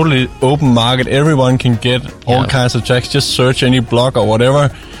a totally open market. Everyone can get all kinds of tracks. Just search any blog or whatever.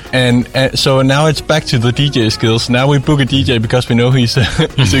 And so now it's back to the DJ skills. Now we book a DJ because we know he's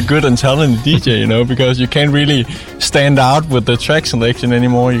a good and talented DJ, you know, because you can't really stand out with the track selection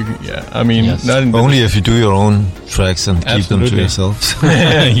anymore. Only if you do your own tracks and keep them to yourself.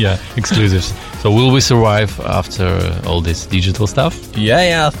 Exclusives. So will we survive after all this digital stuff?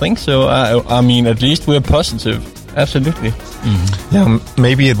 Yeah, I think so. I mean, at least we're positive. Absolutely. Yeah,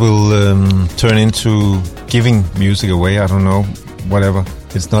 maybe it will turn into giving music away. I don't know. Whatever.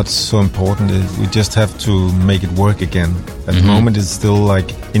 It's not so important. We just have to make it work again. At the moment, it's still like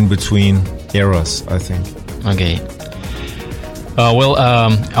in between eras, I think. Okay.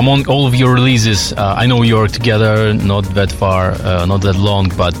 Among all of your releases, I know you're together not that far, not that long,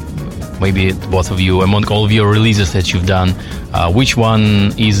 but maybe both of you, among all of your releases that you've done, which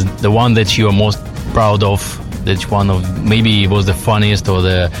one is the one that you are most proud of? That one of maybe was the funniest or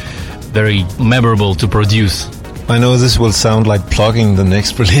the very memorable to produce? I know this will sound like plugging the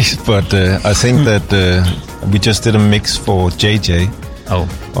next release, but I think that we just did a mix for JJ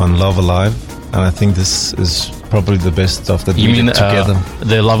on Love Alive, and I think this is probably the best stuff that we did together.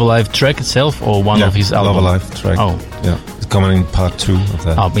 The Love Alive track itself, or one of his albums? Love Alive track. Oh, yeah, it's coming in part 2 of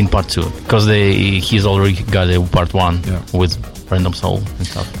that. In part 2, because he's already got a part 1 with Random Soul and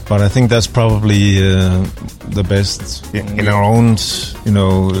stuff. But I think that's probably the best in our own,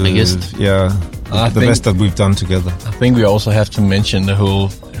 biggest. The best that we've done together. I think we also have to mention the whole,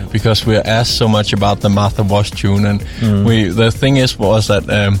 because we're asked so much about the Martha Wash tune, and the thing was that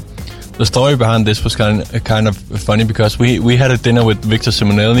the story behind this was kind of funny, because we had a dinner with Victor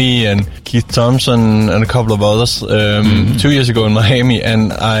Simonelli and Keith Thompson and a couple of others 2 years ago in Miami,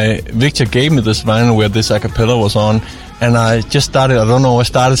 and Victor gave me this vinyl where this a cappella was on, and I just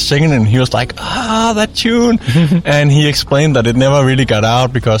started singing, and he was like, that tune. And he explained that it never really got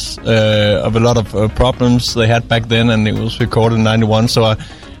out because of a lot of problems they had back then, and it was recorded in 91. So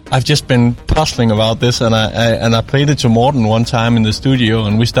I've just been puzzling about this, and I played it to Morten one time in the studio,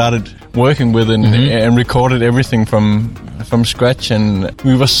 and we started working with it and recorded everything from from scratch, and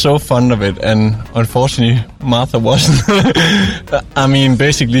we were so fond of it. And unfortunately, Martha wasn't. I mean,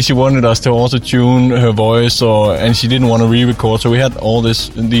 basically, she wanted us to auto-tune her voice, and she didn't want to re-record. So we had all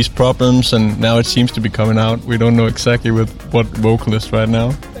these problems, and now it seems to be coming out. We don't know exactly with what vocalist right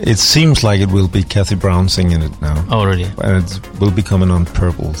now. It seems like it will be Kathy Brown singing it now. Already, and it will be coming on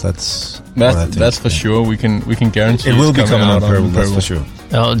Purple. That's for sure. We can guarantee it will be coming on Purple. That's for sure.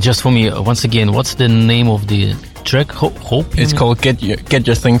 Just for me, once again, what's the name of the track? Hope? It's called Get Your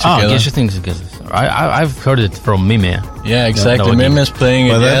Thing Together. Get Your Thing Together. I've heard it from Mime. Yeah, exactly. Mime is playing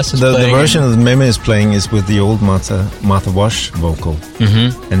it. The version that Mime is playing is with the old Martha Wash vocal.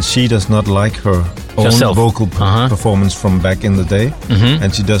 Mm-hmm. And she does not like her own vocal performance from back in the day. Mm-hmm.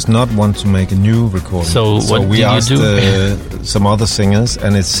 And she does not want to make a new recording. So what we did asked you do? Some other singers,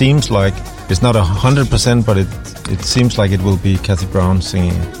 and it seems like it's not 100%, but it seems like it will be Kathy Brown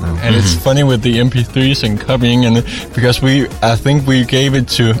singing it now. And it's funny with the MP3s and copying, and because I think we gave it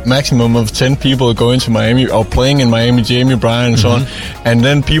to maximum of 10 people going to Miami or playing in Miami, Jamie Bryan and so on, and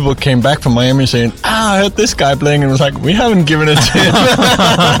then people came back from Miami saying, I heard this guy playing, and it was like, we haven't given it to him.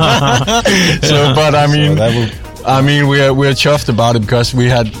 But I mean, we're chuffed about it because we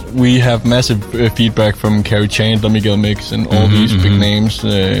have massive feedback from Carrie Chandler, Miguel Mix, and all these big names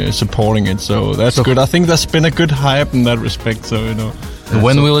supporting it. So that's good. I think there's been a good hype in that respect. So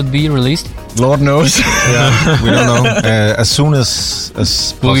when will it be released? Lord knows. Yeah, we don't know. As soon as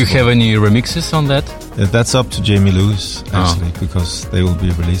possible. Will you have any remixes on that? That's up to Jamie Lewis actually, because they will be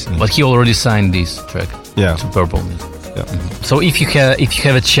releasing it. But he already signed this track. Yeah. To Purple. Yeah. So if you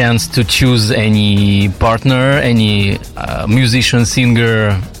have a chance to choose any partner, any musician,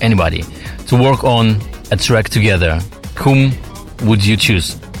 singer, anybody to work on a track together, whom would you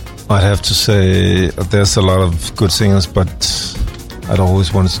choose? I'd have to say there's a lot of good singers, but I'd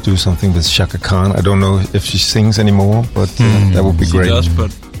always wanted to do something with Chaka Khan. I don't know if she sings anymore, but that would be great. She does,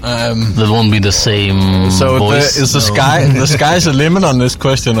 but that won't be the same voice. Is the sky's the limit on this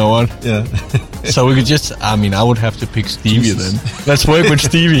question or what? Yeah. So we could I would have to pick Stevie then. Let's work with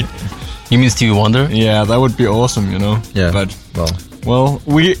Stevie. You mean Stevie Wonder? Yeah, that would be awesome, Yeah. But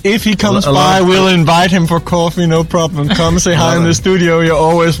if he comes by, we'll invite him for coffee, no problem. Come say hi in the studio. You're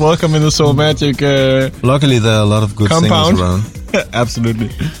always welcome in the Soulmagic Luckily, there are a lot of good compound. singers around. Absolutely.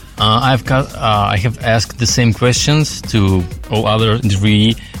 I have asked the same questions to all other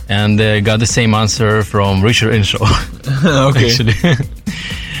interviewees and got the same answer from Richard Inshaw. Okay. Actually.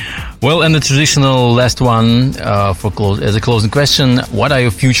 Well, and the traditional last one as a closing question: what are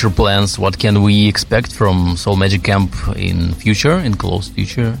your future plans? What can we expect from Soulmagic Camp in close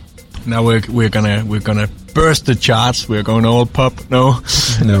future? Now we're gonna burst the charts. We're going all pop. No.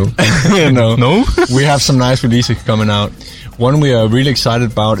 No. We have some nice releases coming out. One we are really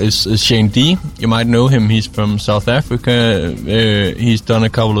excited about is Shane D. You might know him. He's from South Africa. He's done a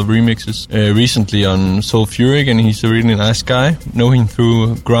couple of remixes recently on Sulfuric, and he's a really nice guy. Know him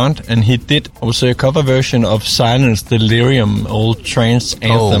through Grant, and he did, I would say, a cover version of Silence Delirium, old trance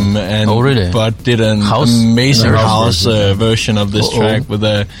anthem, but did an amazing house version of this track with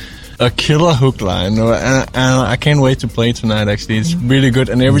a killer hook line, and I can't wait to play tonight. Actually, it's really good,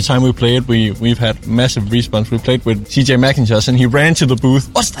 and every time we play it, we've had massive response. We played with CJ McIntosh, and he ran to the booth.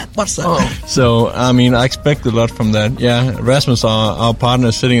 What's that? So I expect a lot from that. Yeah, Rasmus, our partner,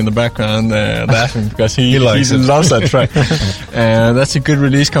 is sitting in the background laughing because he loves that track. That's a good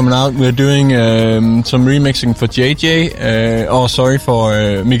release coming out. We're doing some remixing for JJ.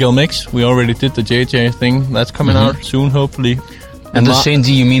 For Miguel Mix. We already did the JJ thing. That's coming out soon, hopefully. And the Shane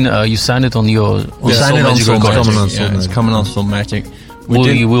D, you mean you signed it on your Soulmagic? It's coming on Soulmagic.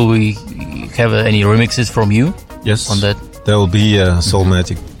 Will we have any remixes from you? Yes. On that? There will be a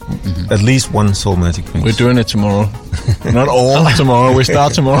Soulmagic. At least one Soulmagic mix. We're doing it tomorrow. Not all tomorrow. We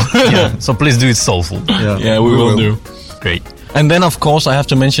start tomorrow. Yeah. So please do it soulful. Yeah, we will do. Great. And then, of course, I have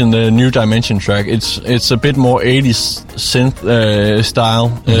to mention the New Dimension track. It's a bit more 80s synth style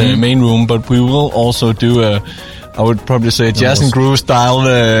main room, but we will also do I would probably say jazz and groove style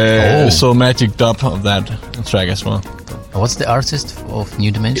Soulmagic dub of that track as well. What's the artist of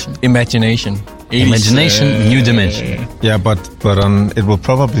New Dimension? Imagination. 80s, Imagination, New Dimension. Yeah, but it will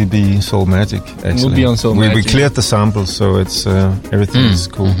probably be Soulmagic. Actually, it will be on Soulmagic. We cleared the samples, so it's everything is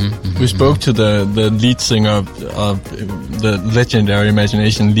cool. We spoke to the lead singer of the legendary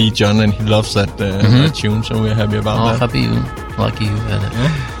Imagination, Lee John, and he loves that tune. So we're happy about that. Happy. lucky you had it.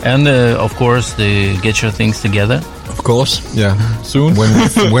 And of course, get your things together. Of course. Yeah. Soon.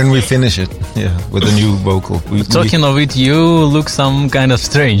 When we finish it. Yeah. With a new vocal. Talking of it, you look some kind of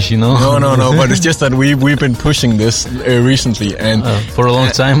strange, you know? No. But it's just that we've been pushing this recently and for a long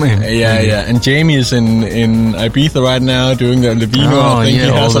time. Yeah. And Jamie is in Ibiza right now doing the Vino. I think he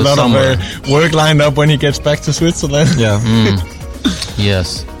has a lot of work lined up when he gets back to Switzerland. Yeah.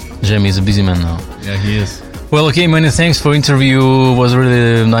 Yes. Jamie is a busy man now. Yeah, he is. Well, okay, many thanks for interview. It was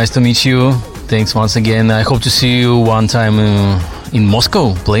really nice to meet you. Thanks once again. I hope to see you one time in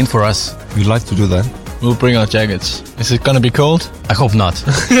Moscow playing for us. We'd like to do that. We'll bring our jackets. Is it gonna be cold? I hope not.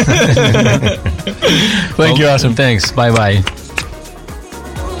 Thank you, Asim. Thanks. Bye-bye.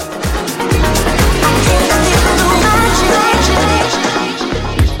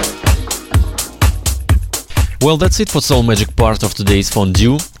 Well, that's it for Soulmagic part of today's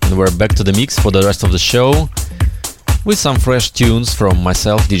Fondue, and we're back to the mix for the rest of the show with some fresh tunes from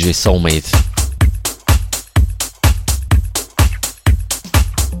myself, DJ Soulmate.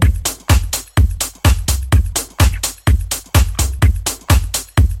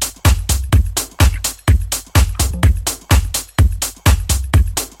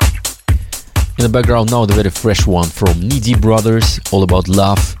 In the background now the very fresh one from Needy Brothers, All About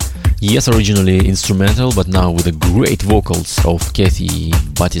Love. Yes, originally instrumental, but now with the great vocals of Kathy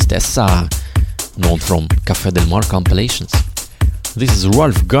Battistessa, known from Café Del Mar compilations. This is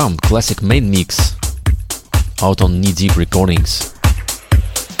Ralph Gum classic main mix, out on Knee Deep Recordings.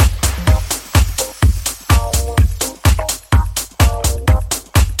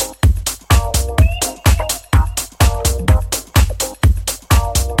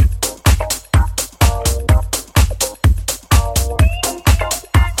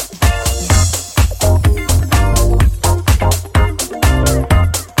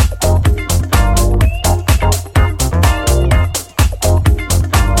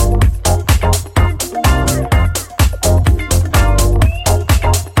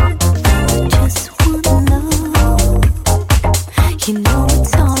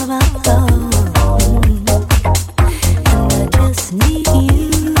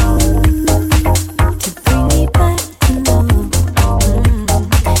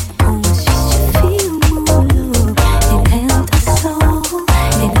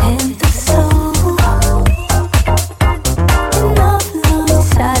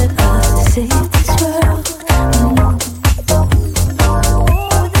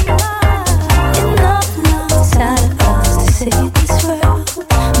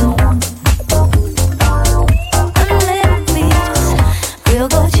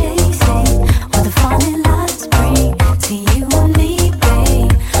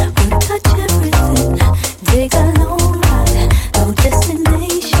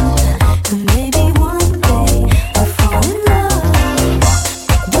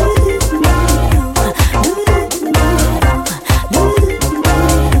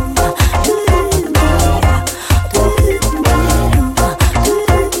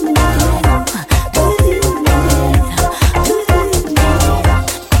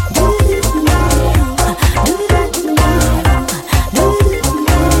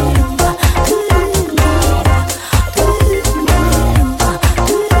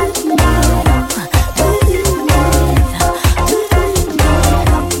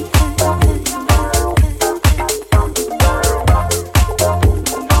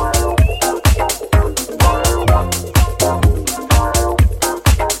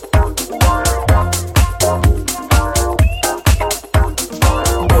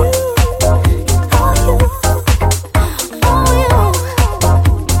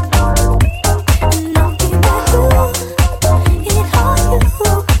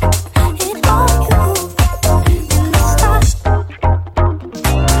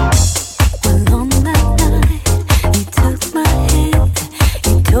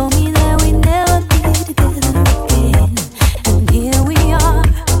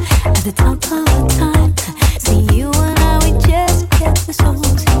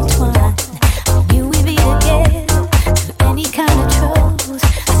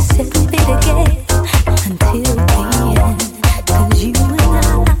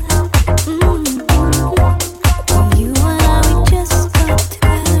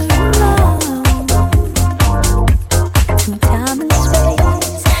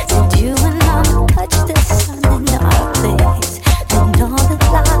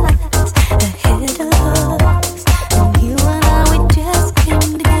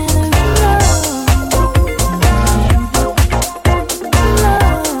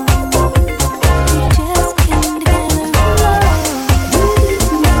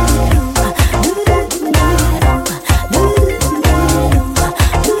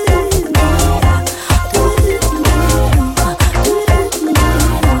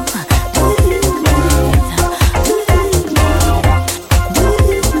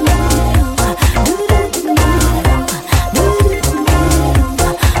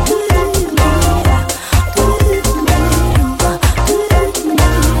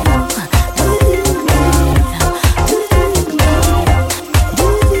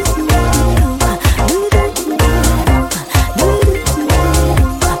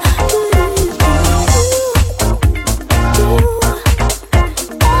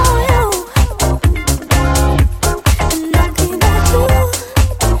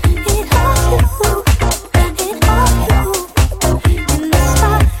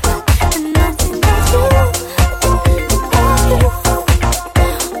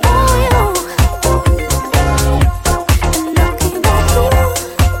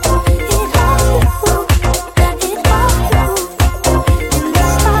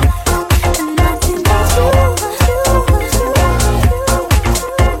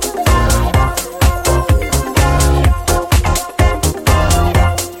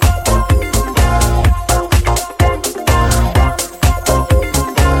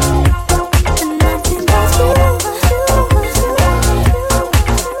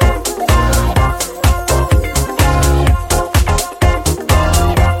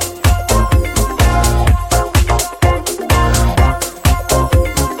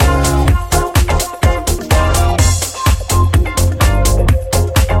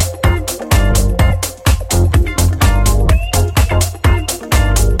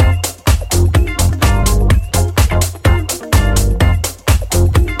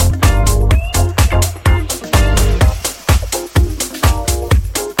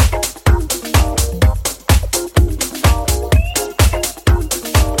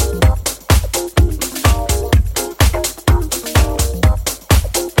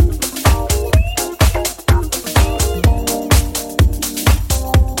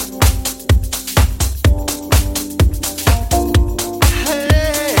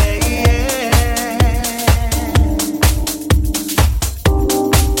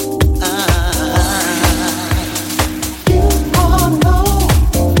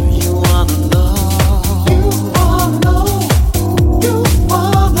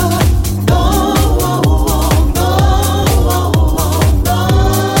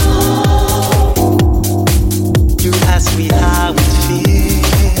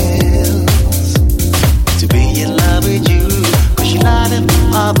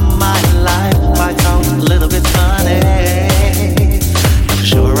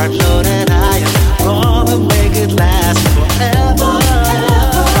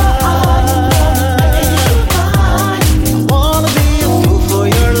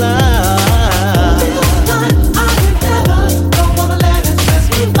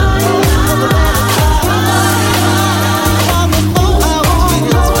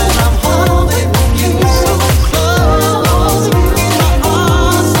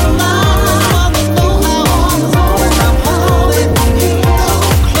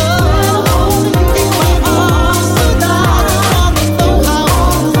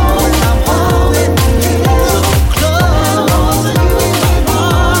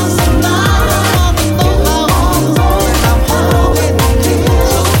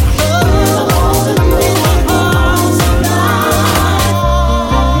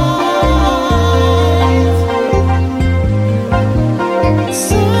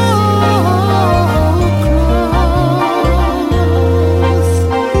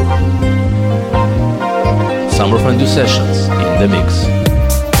 Fondue Sessions in the mix.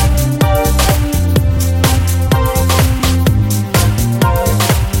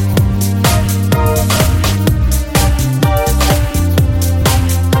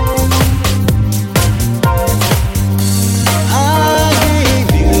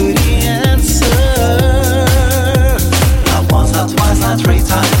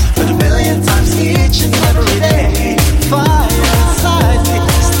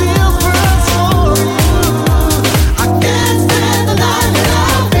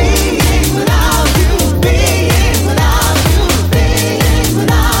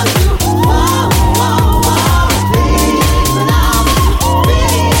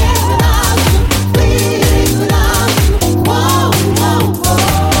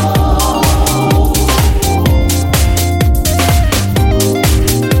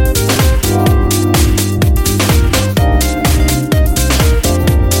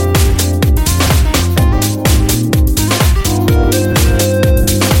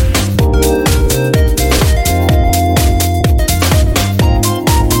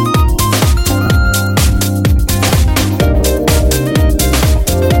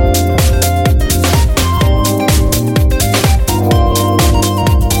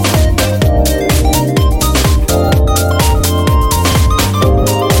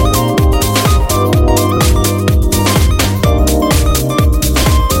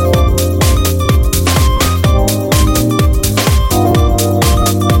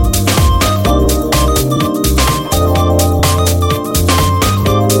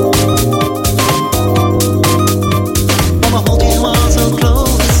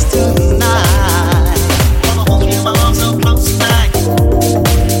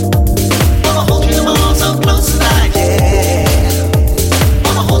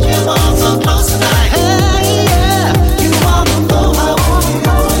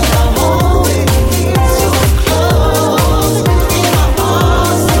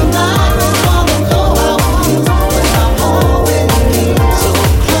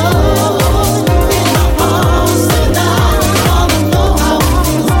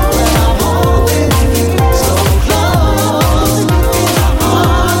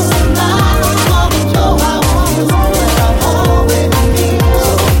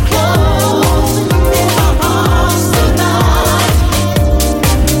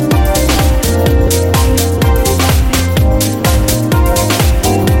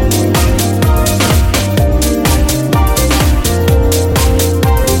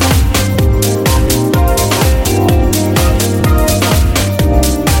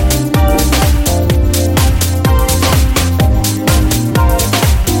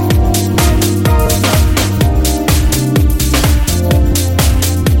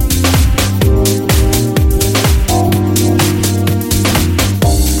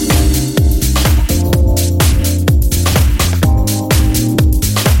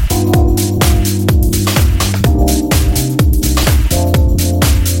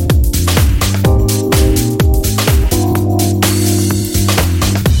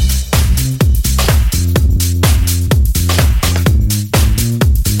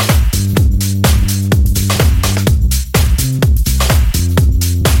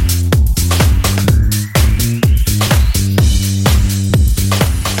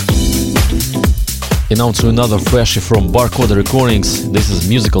 And now to another freshie from Barcode Recordings. This is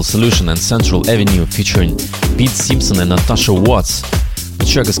Musical Solution and Central Avenue featuring Pete Simpson and Natasha Watts. The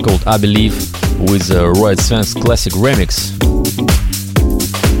track is called I Believe with Roy Sven's classic remix.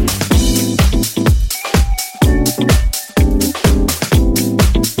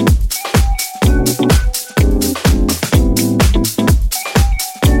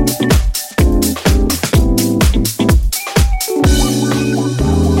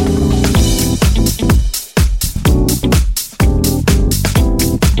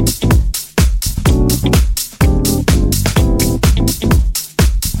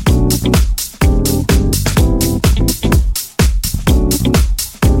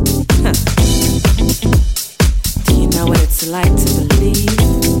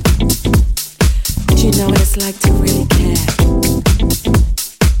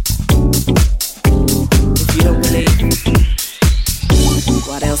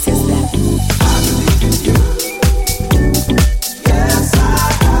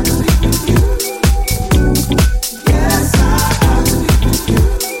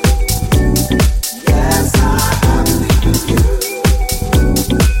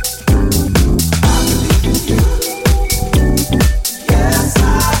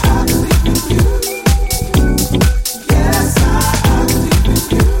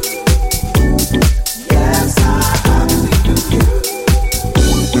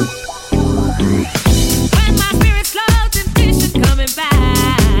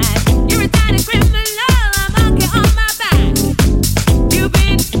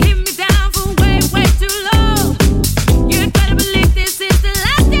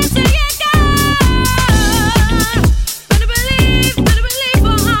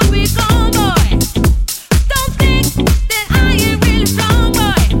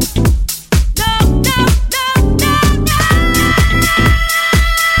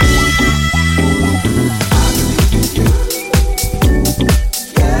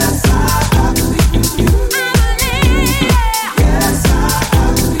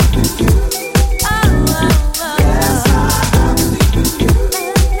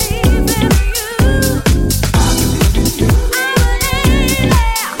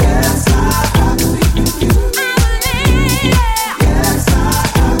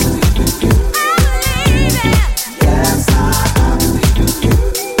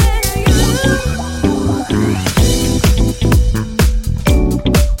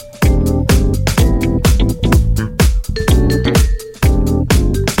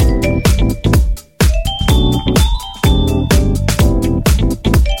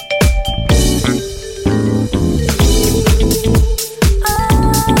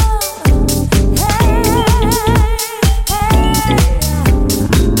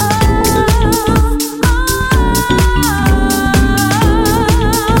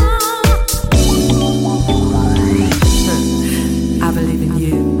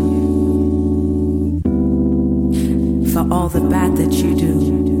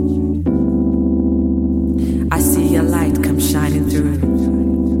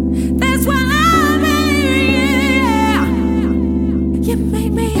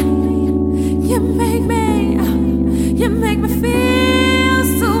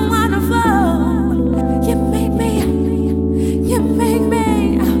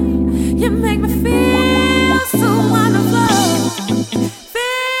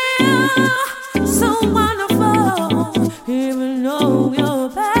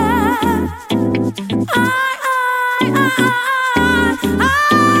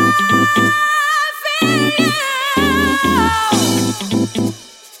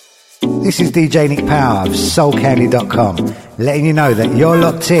 This is DJ Nick Power of soulcandy.com, letting you know that you're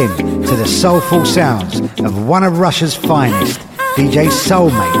locked in to the soulful sounds of one of Russia's finest, DJ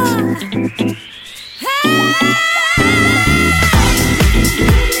Soulmate.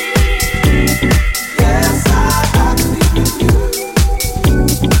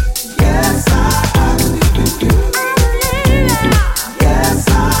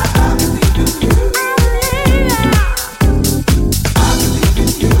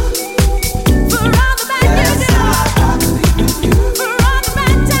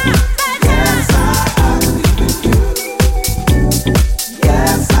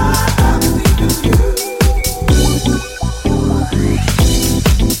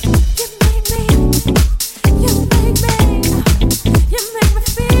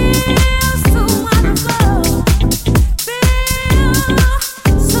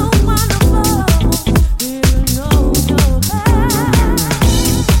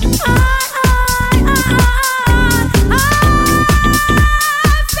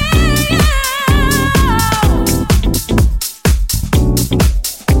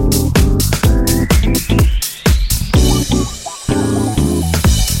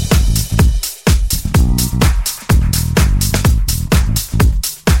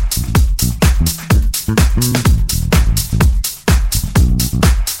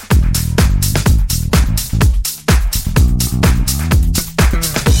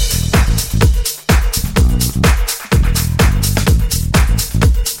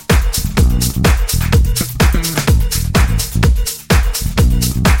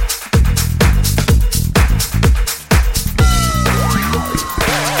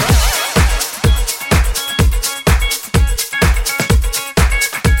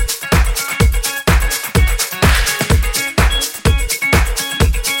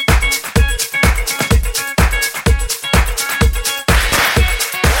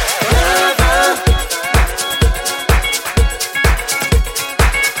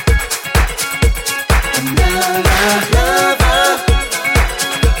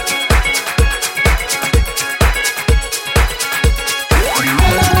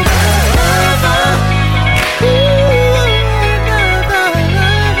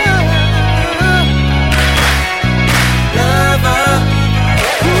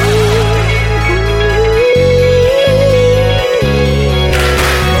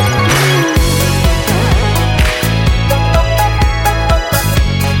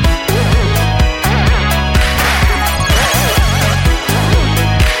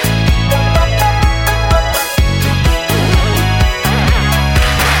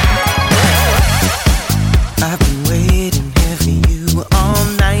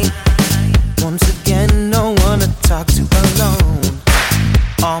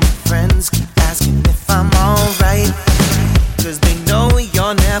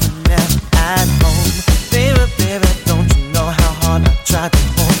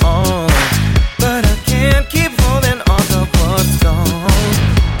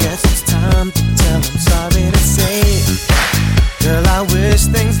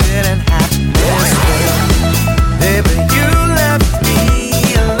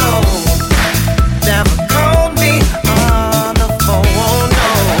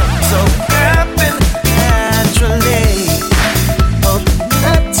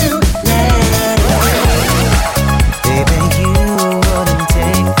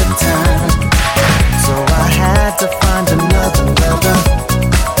 Take the time.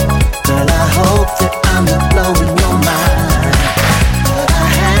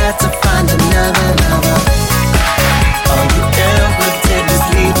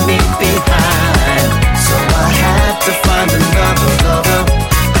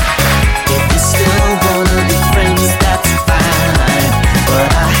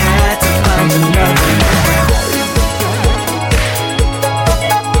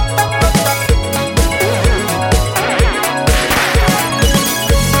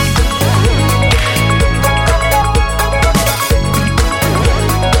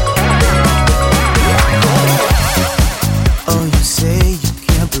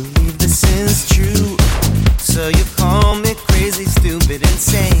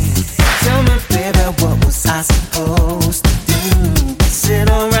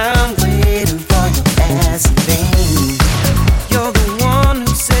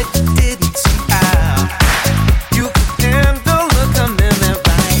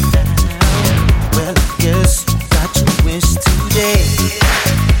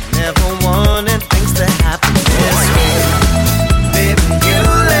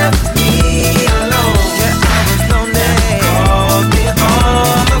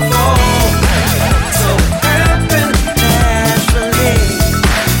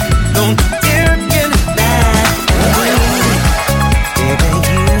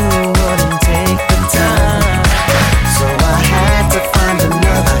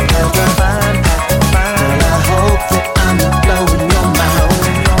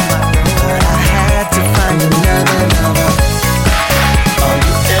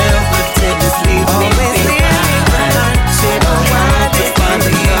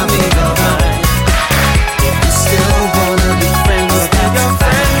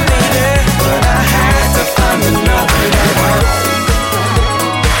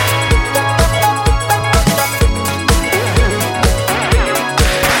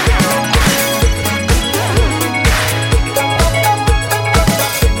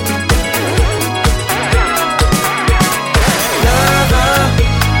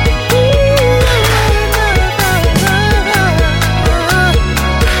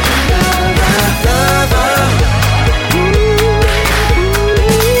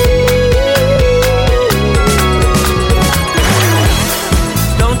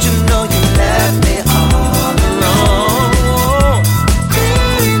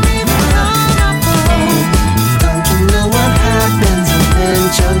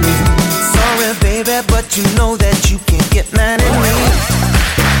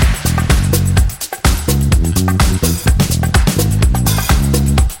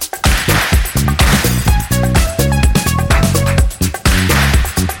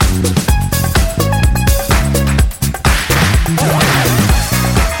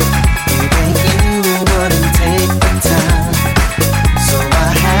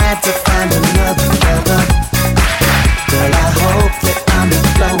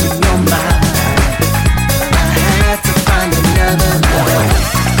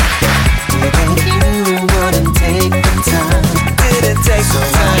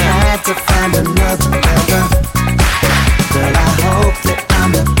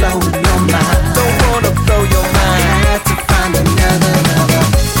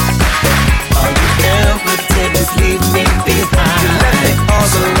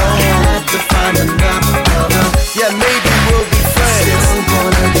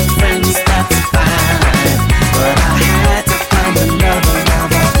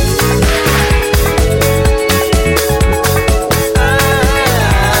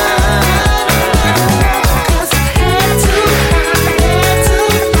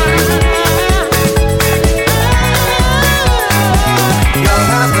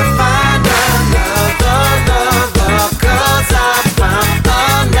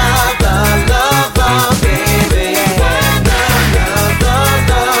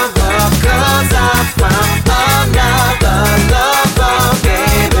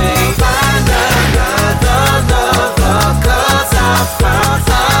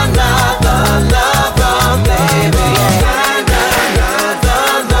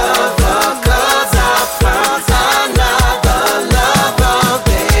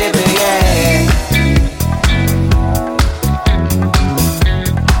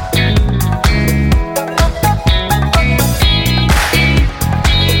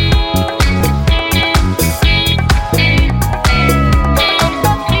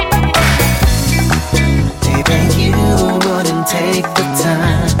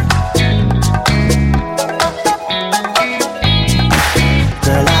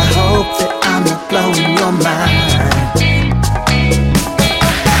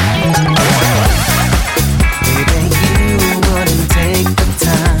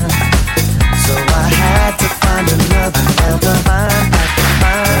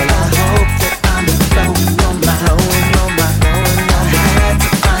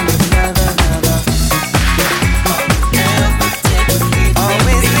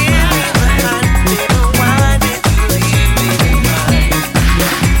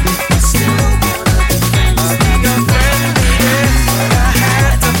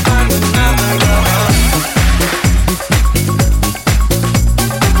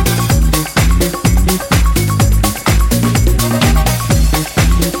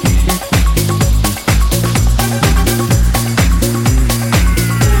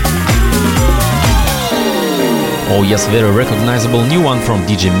 Oh yes, very recognizable new one from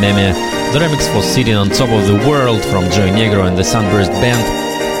DJ Meme. The remix for Sitting on Top of the World from Joey Negro and the Sunburst Band.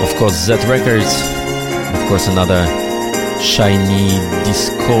 Of course, Z Records. Of course, another shiny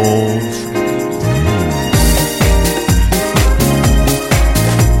disco.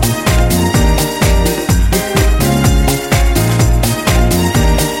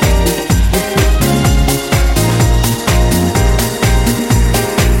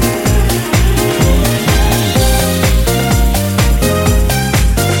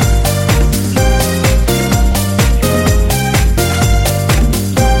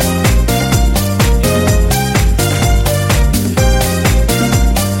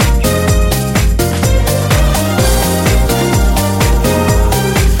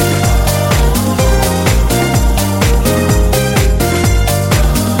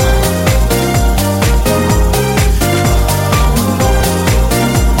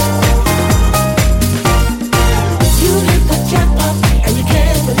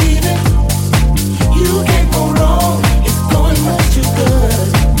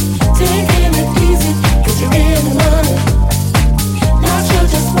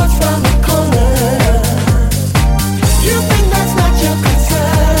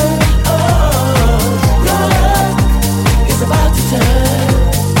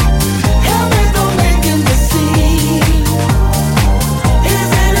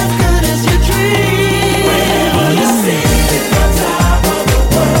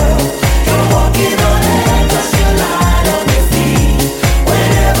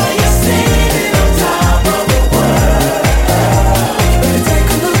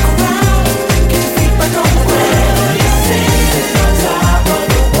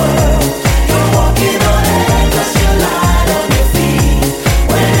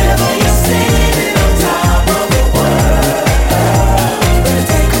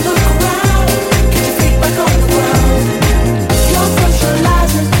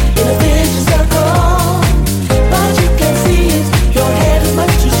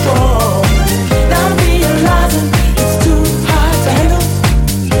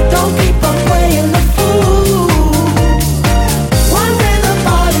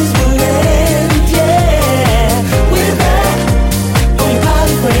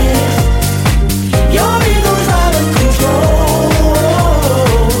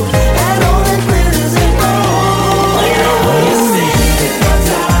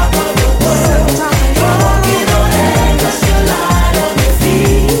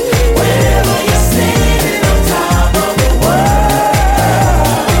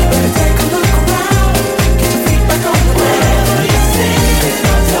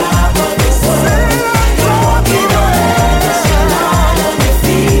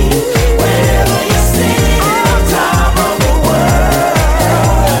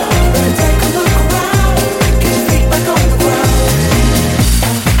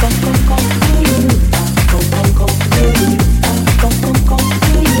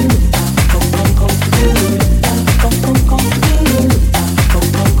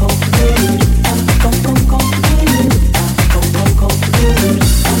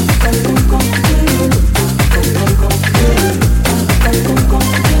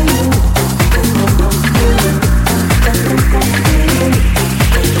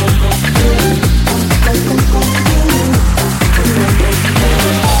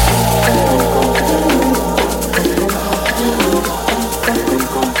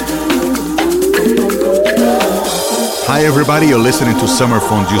 Hi everybody, you're listening to Summer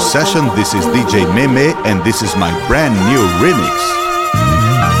Fondue Session. This is DJ Meme and this is my brand new remix.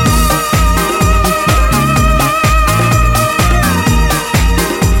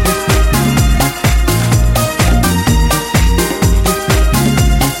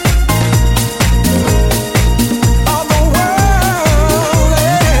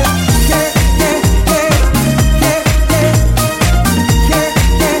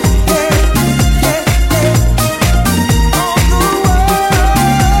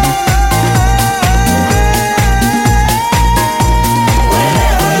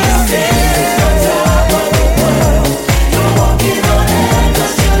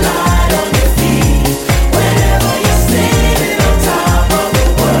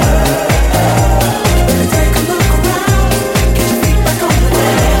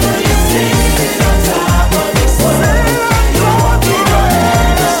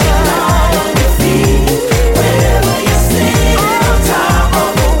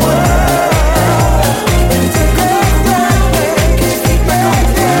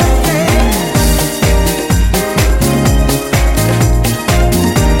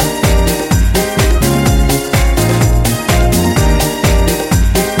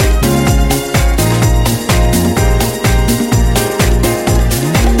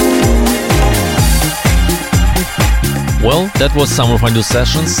 That was Summer Fondue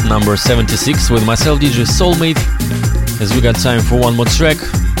Sessions number 76 with myself, DJ Soulmate. As we got time for one more track,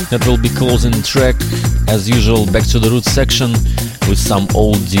 that will be closing track as usual, back to the roots section with some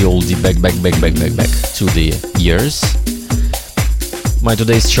oldie back to the years. My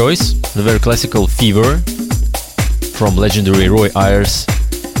today's choice, the very classical Fever from legendary Roy Ayers.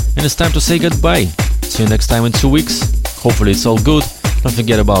 And it's time to say goodbye. See you next time in 2 weeks. Hopefully it's all good. Don't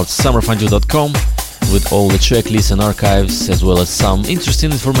forget about summerfondue.com with all the tracklists and archives, as well as some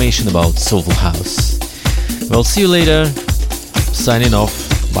interesting information about Soulful House. Well, see you later. Signing off.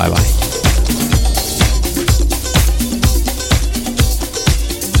 Bye bye.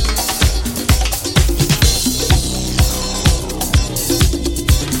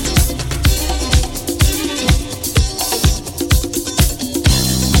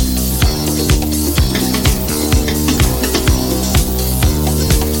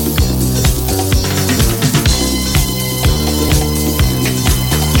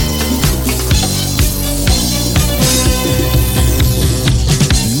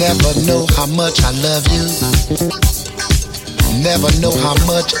 Never know how much I love you. Never know how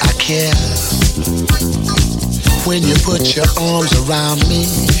much I care. When you put your arms around me,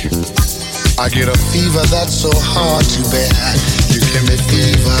 I get a fever that's so hard to bear. You give me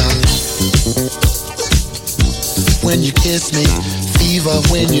fever when you kiss me, fever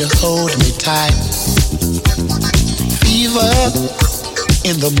when you hold me tight, fever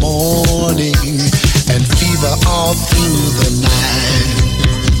in the morning, and fever all through the night.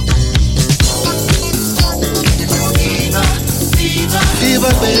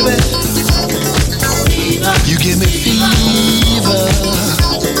 Fever, baby. You give me fever.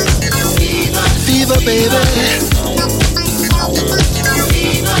 Fever, baby.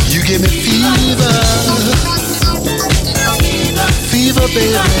 You give me fever. Fever,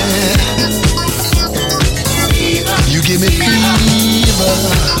 baby. You give me fever.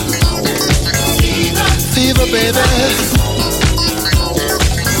 Fever, baby.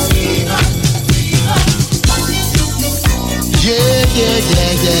 Yeah.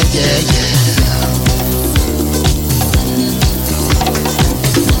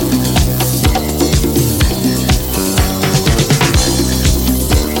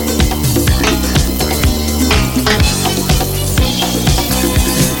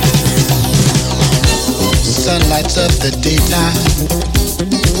 Sun lights up the daytime,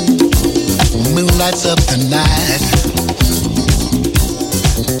 moon lights up the night.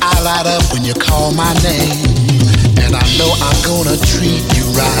 I light up when you call my name, and I know I'm gonna treat you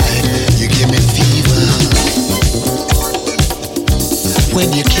right. You give me fever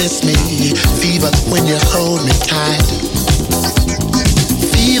when you kiss me, fever when you hold me tight,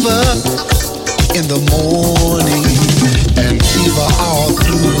 fever in the morning, and fever all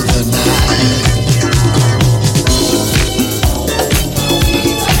through the night.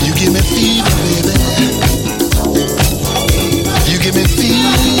 You give me fever, baby. You give me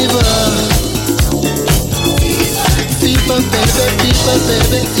fever. Fever, baby,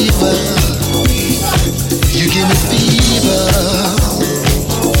 fever. You give me fever.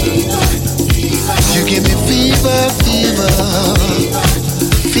 You give me fever.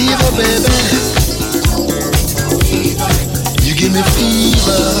 Fever, baby. You give me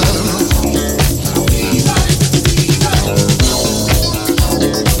fever.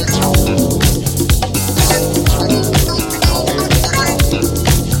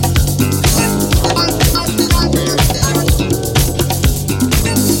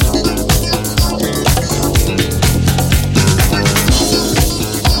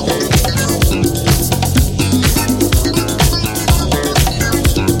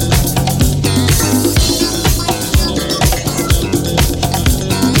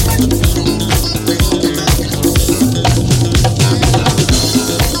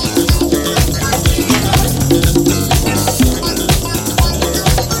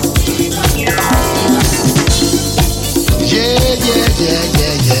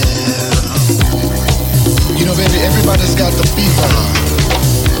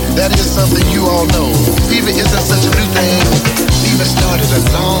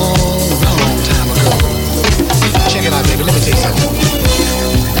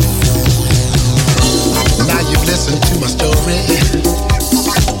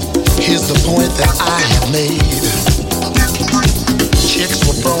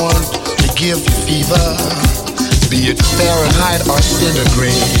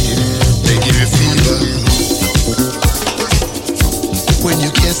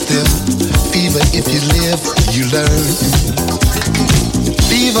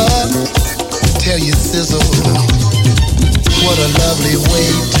 Tell you sizzle, what a lovely